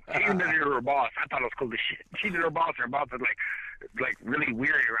people. She even did it to her boss. I thought it was cool as shit. She did her boss, and her boss was like really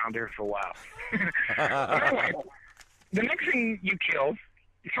weird around there for a while. But anyway, the next thing you kill,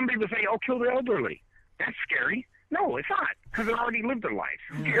 some people say, oh, kill the elderly. That's scary. No, it's not, because they already lived their life.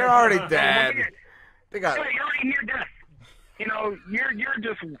 They're already dead. You're already near death. You know, you're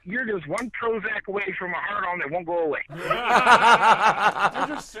just one Prozac away from a hard-on that won't go away. They're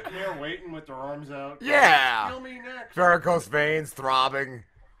just sitting there waiting with their arms out. Yeah. Kill me next. Varicose veins throbbing.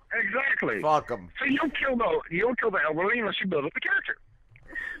 Exactly. Fuck them. So you don't kill the elderly unless you build up the character.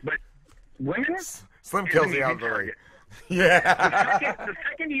 But women, Slim kills the elderly. Yeah. The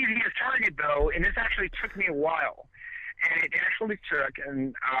second easiest target, though, and this actually took me a while, and it actually took,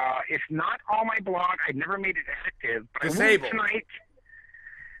 and it's not on my blog. I never made it active, but Disabled. I will tonight,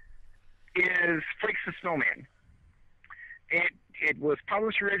 is Flakes the Snowman. It was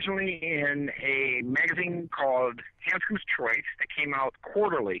published originally in a magazine called Hanscom's Choice that came out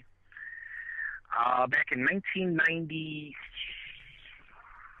quarterly back in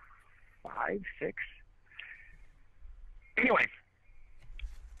 1995, 6. Anyway,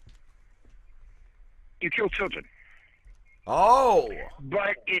 you kill children. Oh.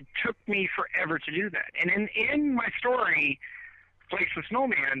 But it took me forever to do that. And in my story, Flakes the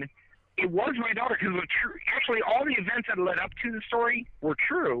Snowman, it was my daughter, because it was true. Actually, all the events that led up to the story were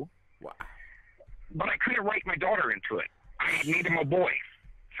true. Wow. But I couldn't write my daughter into it. I made him a boy.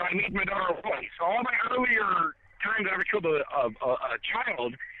 So I made my daughter a boy. So all my earlier times I ever killed a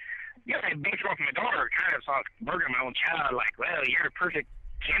child, yeah, I based off my daughter, kind of, so I was burgering my own child, like, well, you're the perfect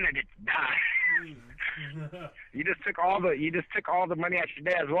candidate to die. You just took all the money out your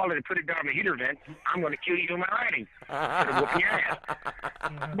dad's wallet and put it down the heater vent. I'm going to kill you in my writing. Instead of whooping your ass.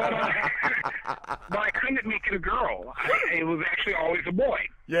 But I couldn't make it a girl. It was actually always a boy.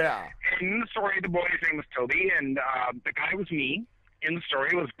 Yeah. And in the story, the boy's name was Toby, and the guy was me. In the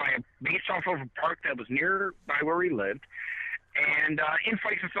story, it was based off of a park that was near by where we lived. And in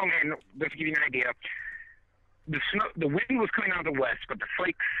Flakes of Snowman, just to give you an idea, the wind was coming out of the west, but the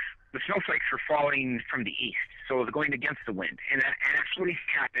snowflakes were falling from the east, so it was going against the wind. And that actually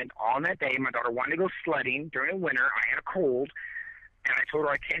happened on that day. My daughter wanted to go sledding during the winter. I had a cold, and I told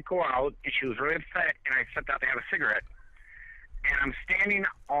her I can't go out, and she was really upset, and I stepped out to have a cigarette. And I'm standing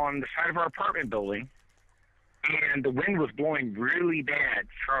on the side of our apartment building, and the wind was blowing really bad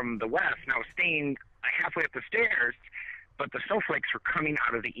from the west, and I was staying halfway up the stairs, but the snowflakes were coming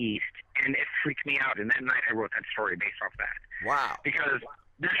out of the east, and it freaked me out. And that night I wrote that story based off that. Wow. Because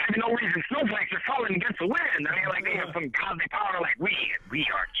there's no reason snowflakes are falling against the wind. I mean, like, they have some godly power, like, we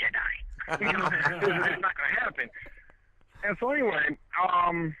are Jedi. You know, it's not going to happen. And so anyway,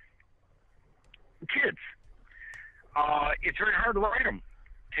 kids, it's very hard to write them,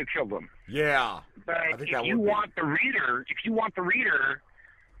 to kill them. Yeah. But if you want the reader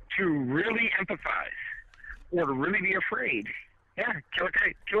to really empathize, or to really be afraid, yeah, kill a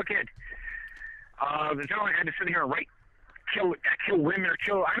kid. There's no I had to sit here and write, kill women or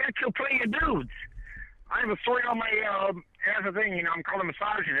I'm gonna kill plenty of dudes. I have a story on my as a thing, you know, I'm called a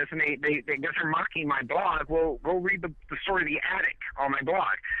misogynist, and they guess they're mocking my blog. Well, go read the story of The Attic on my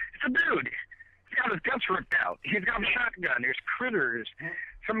blog. It's a dude. He's got his guts ripped out. He's got a shotgun. There's critters.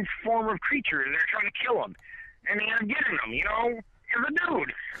 some form of creature. They're trying to kill him, and they end up getting him. You know, as a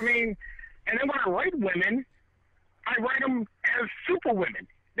dude. I mean, and then when I write women, I write them as super women.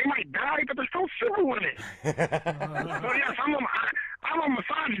 They might die, but they're still super women. So yes, I'm a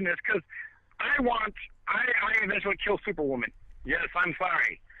misogynist because I eventually kill Superwoman. Yes, I'm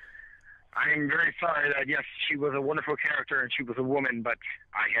sorry. I am very sorry that, yes, she was a wonderful character and she was a woman, but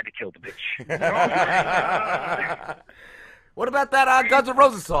I had to kill the bitch. What about that Guns N'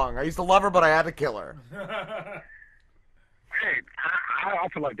 Roses song? I used to love her, but I had to kill her. Hey, I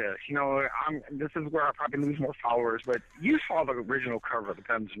also like this. You know, this is where I probably lose more followers, but you saw the original cover of the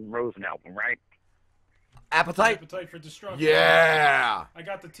Guns N' Roses album, right? Appetite? Appetite for Destruction. Yeah. I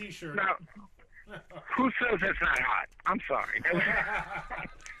got the T-shirt. Now, who says it's not hot? I'm sorry.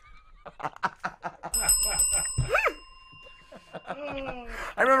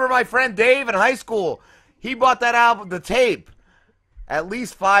 I remember my friend Dave in high school. He bought that album, the tape, at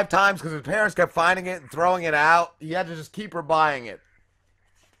least 5 times because his parents kept finding it and throwing it out. He had to just keep her buying it.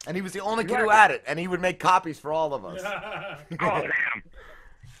 And he was the only kid who had it, and he would make copies for all of us. Oh, damn.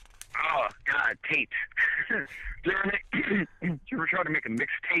 Oh, God, tapes. Did you ever try to make a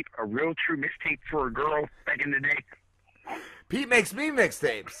mixtape, a real true mixtape for a girl back in the day? Pete makes me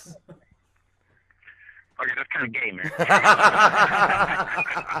mixtapes. Okay, that's kind of gay, man. That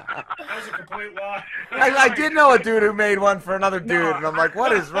was a complete lie. I did know a dude who made one for another dude, and I'm like,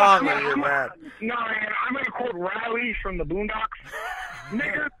 what is wrong with you, man? No, man, I'm going to quote Riley from the Boondocks.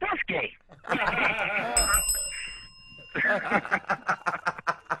 Nigga, that's gay.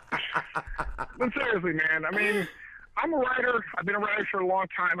 But seriously, man, I mean, I'm a writer. I've been a writer for a long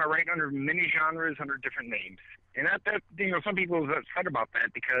time. I write under many genres, under different names. And that you know, some people are upset about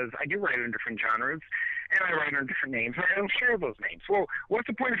that because I do write under different genres, and I write under different names, and I don't share those names. Well, what's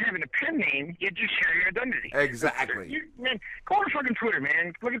the point of having a pen name? You just share your identity. Exactly. Man, go on fucking Twitter,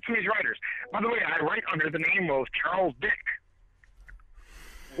 man. Look at some of these writers. By the way, I write under the name of Charles Dick.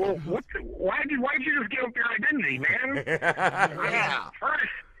 Well, why did you just give up your identity, man? Yeah. First,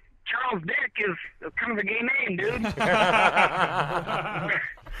 Charles Dick is kind of a gay name, dude.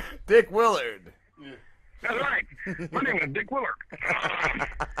 Dick Willard. That's right. My name is Dick Willard.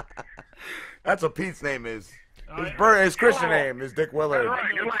 That's what Pete's name is. His Christian name is Dick Willard. That's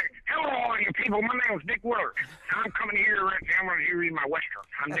right. You're like, hello, all you people. My name is Dick Willard. I'm coming here right now. I'm going to read my Western.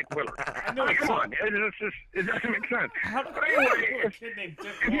 I'm Dick Willard. Come on. It doesn't make sense. But anyway, if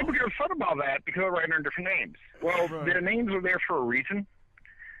people get upset about that because I write under different names. Well, their names are there for a reason.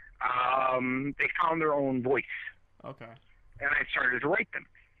 They found their own voice. Okay. And I started to write them.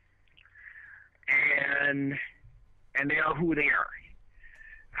 And they are who they are.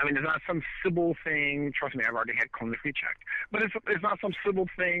 I mean, it's not some Sybil thing. Trust me, I've already had clinically checked. But it's not some Sybil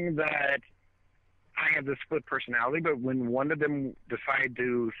thing that I have this split personality. But when one of them decide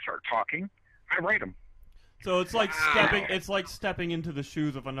to start talking, I write them. So it's like stepping into the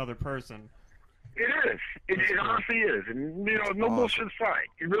shoes of another person. It is. It honestly is. And you know, no bullshit aside,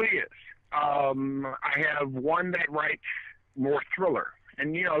 it really is. I have one that writes more thriller.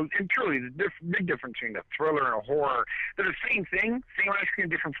 And, you know, and truly, there's a big difference between a thriller and a horror. They're the same thing, same ice cream,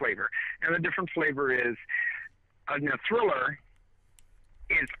 different flavor. And the different flavor is, in a thriller,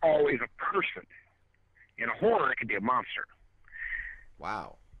 is always a person. In a horror, it could be a monster.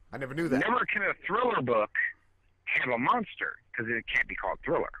 Wow. I never knew that. Never can a thriller book have a monster, because it can't be called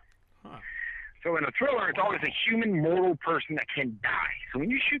thriller. Huh. So in a thriller, it's always a human, mortal person that can die. So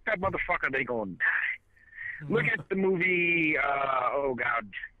when you shoot that motherfucker, they go and die. Look at the movie,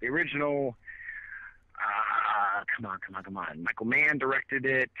 the original, come on. Michael Mann directed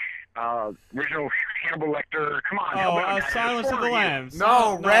it, original Hannibal Lecter, come on. Silence of the Lambs.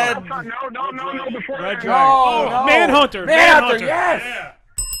 No, Red. No, before Red that. Dragon. No. Manhunter. Manhunter, yes.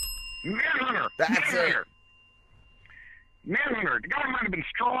 Yeah. Manhunter. That's it. Manhunter. The guy might have been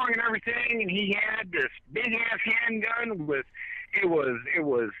strong and everything, and he had this big-ass handgun with... It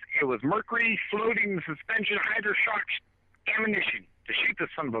was mercury floating suspension hydroshock ammunition to shoot this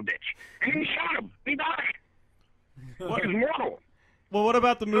son of a bitch. And he shot him. He died. He was mortal. Well, what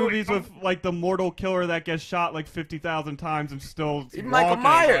about the movies with like the mortal killer that gets shot like 50,000 times and still Even Michael walking?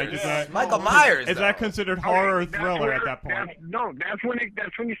 Myers. Like, is that, Michael Myers. is that considered horror or That's thriller where- at that point? That's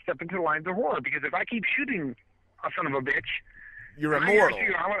when you step into the lines of horror. Because if I keep shooting a son of a bitch, You're I immortal.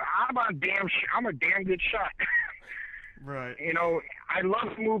 guarantee you, I'm a damn good shot. Right. You know, I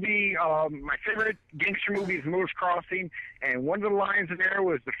love the movie. My favorite gangster movie is Miller's Crossing, and one of the lines in there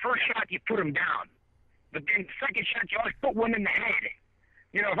was the first shot you put him down, but then the second shot you always put one in the head.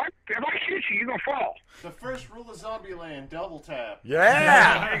 You know, if I shoot hit you, you're gonna fall. The first rule of Zombieland: double tap.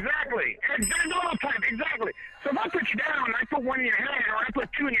 Yeah. Exactly. Double tap, exactly. So if I put you down, I put one in your head, or I put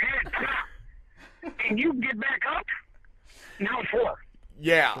two in your head, and you get back up, now it's 4.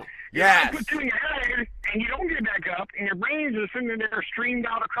 Yeah. If I Yes. put 2 in your head, and you don't get back up, and your brains are sitting there streamed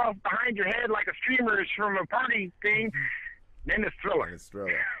out across behind your head like a streamer is from a party thing, then it's Thriller. It's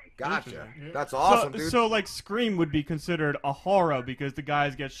Thriller. Gotcha. That's awesome, dude. So, like, Scream would be considered a horror because the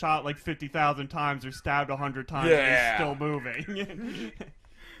guys get shot like 50,000 times or stabbed 100 times and Yeah. he's still moving.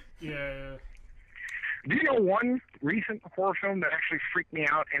 Yeah. Do you know one recent horror film that actually freaked me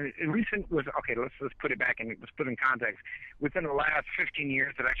out? And recent was, okay, let's put it back and let's put it in context. Within the last 15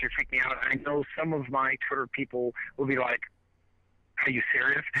 years, that actually freaked me out. I know some of my Twitter people will be like, are you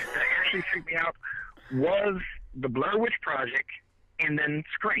serious? That actually freaked me out was the Blair Witch Project and then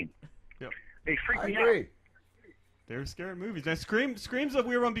Scream. Yep. They freaked I me agree. out. They're scary movies. Now, Scream's a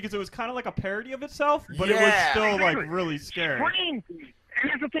weird one because it was kind of like a parody of itself, but it was Yeah. still, like, Exactly. really scary. Scream! And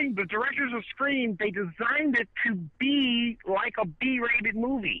that's the thing, the directors of Scream, they designed it to be like a B-rated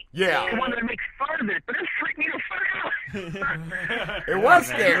movie. Yeah. They wanted to make fun of it, but it freaked me the fuck out. It was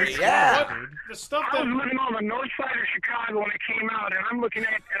scary, yeah. What? The stuff I was that living on the north side of Chicago when it came out, and I'm looking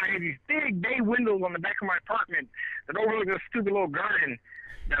at, and I had these big bay windows on the back of my apartment that overlook this stupid little garden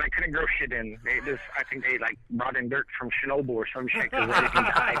that I couldn't grow shit in. I think they like brought in dirt from Chernobyl or some shit because everything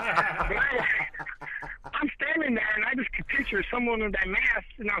died. But I'm standing there, and I just could picture someone with that mask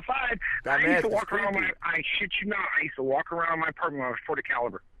sitting outside. That I used mask to is walk around creepy. I shit you not, I used to walk around my apartment with a 40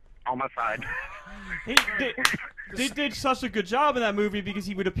 caliber on my side. They did such a good job in that movie because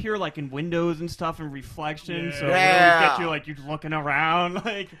he would appear like in windows and stuff and reflections, so it Yeah. would get you like you're looking around,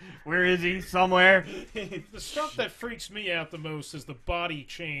 like where is he? Somewhere. the stuff that freaks me out the most is the body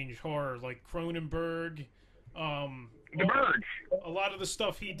change horror, like Cronenberg. The birds. A lot of the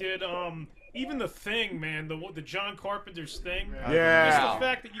stuff he did. Even the Thing, man, the John Carpenter's Thing. Yeah. Just the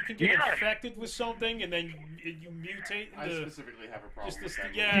fact that you can get Yes. infected with something and then you mutate I into specifically have a problem just with this.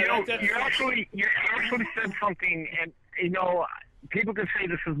 that. Yeah, You know, like that. you actually said something, and you know, people can say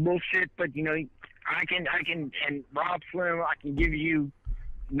this is bullshit, but you know, I can, and Rob Slim, I can give you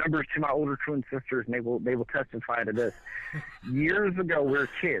numbers to my older twin sisters, and they will testify to this. Years ago, we were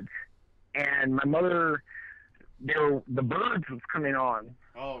kids, and my mother, the Birds was coming on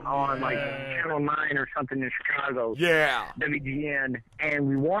like Channel 9 or something in Chicago. Yeah. WGN, and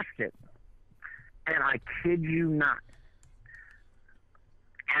we watched it. And I kid you not,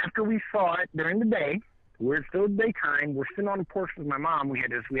 after we saw it during the day, we're still daytime, we're sitting on the porch with my mom. We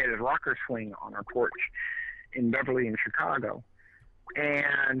had this rocker swing on our porch in Beverly in Chicago.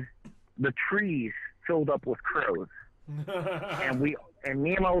 And the trees filled up with crows. and me and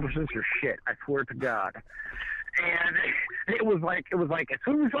my older sister, shit, I swear to God. And it was like as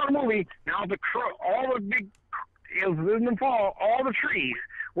soon as we saw the movie, now it was in the fall, all the trees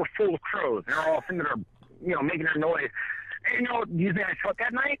were full of crows. They're all sitting there, you know, making their noise. And, you know, do you think I slept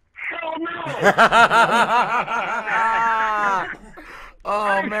that night? Hell no!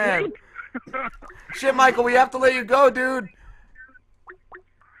 Oh, man. Shit, Michael, we have to let you go, dude.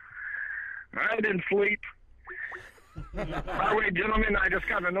 I didn't sleep. By the way, gentlemen, I just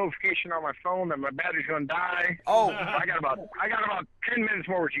got a notification on my phone that my battery's gonna die. Oh, I got about 10 minutes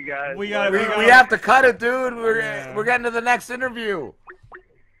more with you guys. We we have to cut it, dude. We're getting to the next interview.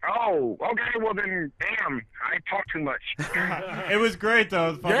 Oh, okay. Well then, damn, I talk too much. It was great though.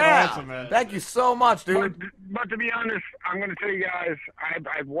 It was fucking Yeah. awesome, man. Thank you so much, dude. But to be honest, I'm going to tell you guys,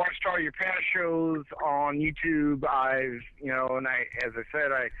 I've watched all your past shows on YouTube. As I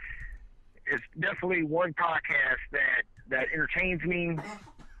said, it's definitely one podcast that entertains me,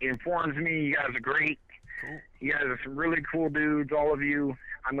 informs me. You guys are great. Cool. You guys are some really cool dudes, all of you.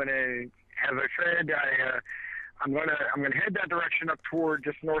 I'm gonna, as I said, I'm gonna head that direction up toward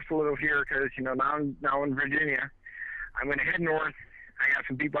just north a little here because now I'm in Virginia. I'm gonna head north. I got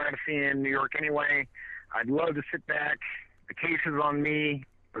some people I gotta see in New York anyway. I'd love to sit back. The case is on me.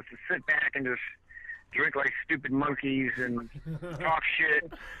 Let's just sit back and just drink like stupid monkeys and talk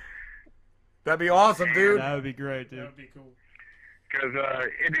shit. That'd be awesome, dude. That would be great, That dude. would be cool. Because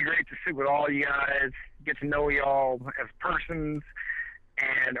it'd be great to sit with all you guys, get to know y'all as persons,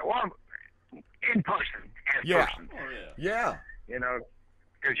 and in person as Yeah. persons. Oh, yeah. Yeah. You know,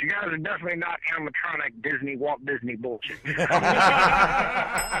 because you guys are definitely not animatronic Walt Disney bullshit.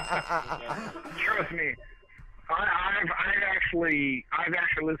 Trust me. I've actually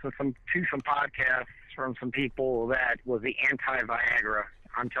listened to some podcasts from some people that was the anti-Viagra.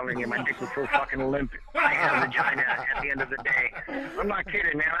 I'm telling you, my dick was so fucking limp. I had a vagina at the end of the day. I'm not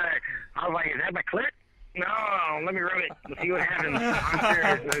kidding, man. I was like, is that my clit? No, let me rub it. Let's see what happens. I'm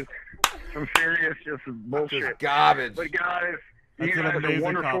serious, dude. some serious, just bullshit. Just garbage. But guys, That's you an guys are amazing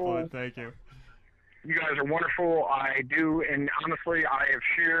wonderful. compliment. Thank you. You guys are wonderful. I do, and honestly, I have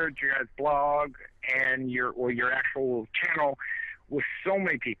shared your guys' blog and your actual channel with so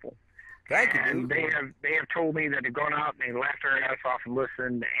many people. Thank you, And dude. they have told me that they've gone out and they laughed their ass off and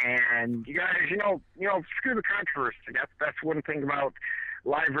listened. And you guys, you know, screw the controversy. That's one thing about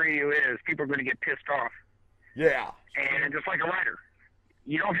live radio is people are going to get pissed off. Yeah. And just like a writer,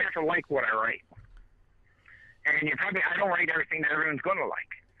 you don't have to like what I write. And I don't write everything that everyone's going to like.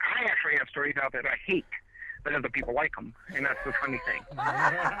 I actually have stories out there that I hate, but other people like them, and that's the funny thing.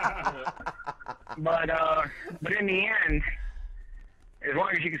 But in the end, as long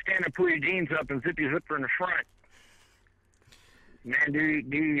as you can stand up, pull your jeans up, and zip your zipper in the front, man, do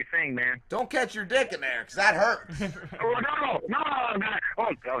your thing, man. Don't catch your dick in there, 'cause that hurts. Oh, no.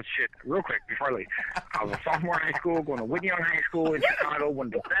 Oh, shit. Real quick, before I leave. I was a sophomore in high school, going to Whitney Young High School in Chicago, one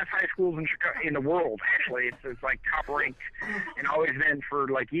of the best high schools in the world, actually. It's like top ranked and always been for,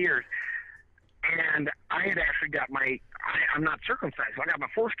 like, years. And I had actually got I'm not circumcised, so I got my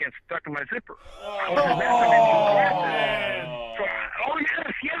foreskin stuck in my zipper. Oh,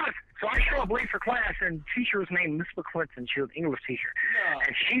 yes. So I show up late for class, and teacher was named Miss McClinton. She was an English teacher. No.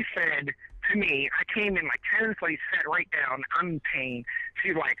 And she said to me, I came in like 10 minutes late, sat right down, I'm in pain.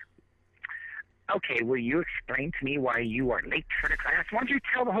 She's like, okay, will you explain to me why you are late for the class? Why don't you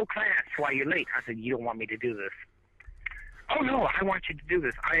tell the whole class why you're late? I said, you don't want me to do this. Oh, no, I want you to do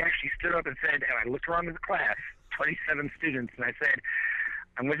this. I actually stood up and said, and I looked around at the class, 27 students, and I said,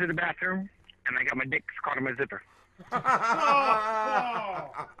 I went to the bathroom, and I got my dick caught in my zipper.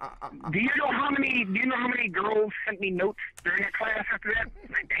 Do you know how many girls sent me notes during that class after that?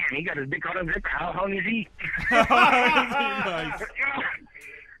 Like, damn, he got his dick caught in the zipper. How hung is he? Nice.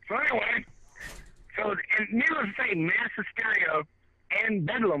 So anyway, and needless to say, mass hysteria and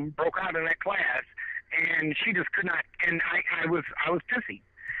bedlam broke out in that class, and she just could not. And I was pissy.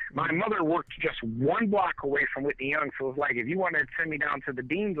 My mother worked just one block away from Whitney Young, so it was like, if you wanted to send me down to the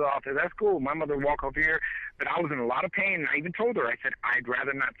dean's office, that's cool. My mother would walk over here, but I was in a lot of pain, and I even told her, I said, I'd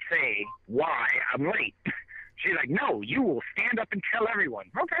rather not say why I'm late. She's like, no, you will stand up and tell everyone.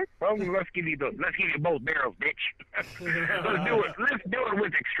 Okay, well, let's give you both barrels, bitch. Let's do it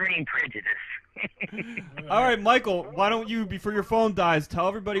with extreme prejudice. All right, Michael, why don't you, before your phone dies, tell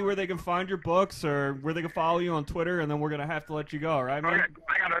everybody where they can find your books or where they can follow you on Twitter, and then we're going to have to let you go, all right, man? Okay,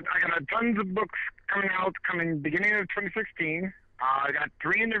 I got tons of books coming beginning of 2016. I got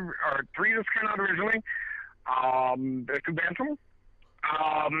three that's coming out originally. There's two Bantam.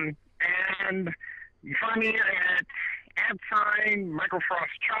 And you find me at @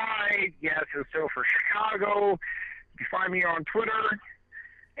 Microfrost Chai. Yes, it's still for Chicago. You can find me on Twitter.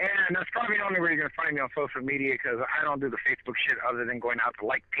 And that's probably the only way you're going to find me on social media, because I don't do the Facebook shit other than going out to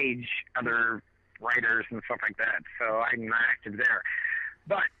like page other writers and stuff like that. So I'm not active there.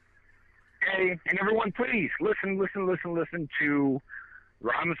 But, hey, and everyone, please listen to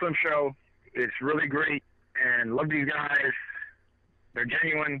Rob and Slim Show. It's really great, and love these guys. They're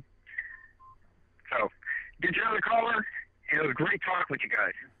genuine. So, get your other caller, and it was great talking with you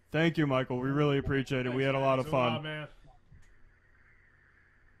guys. Thank you, Michael. We really appreciate it. We had a lot of fun. Man.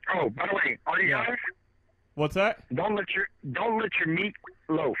 Oh, by the way, all you guys, What's that? don't let your meat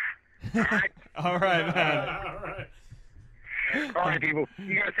loaf. All right, All right, man. All right. all right, people.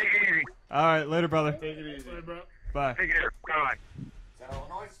 You guys take it easy. All right, later, brother. Take it easy. Bye, bro. Bye. Take care. Bye. Is that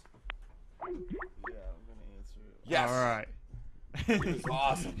Illinois? Yeah, I'm gonna answer it. Yes. All right. He was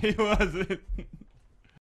awesome. He was.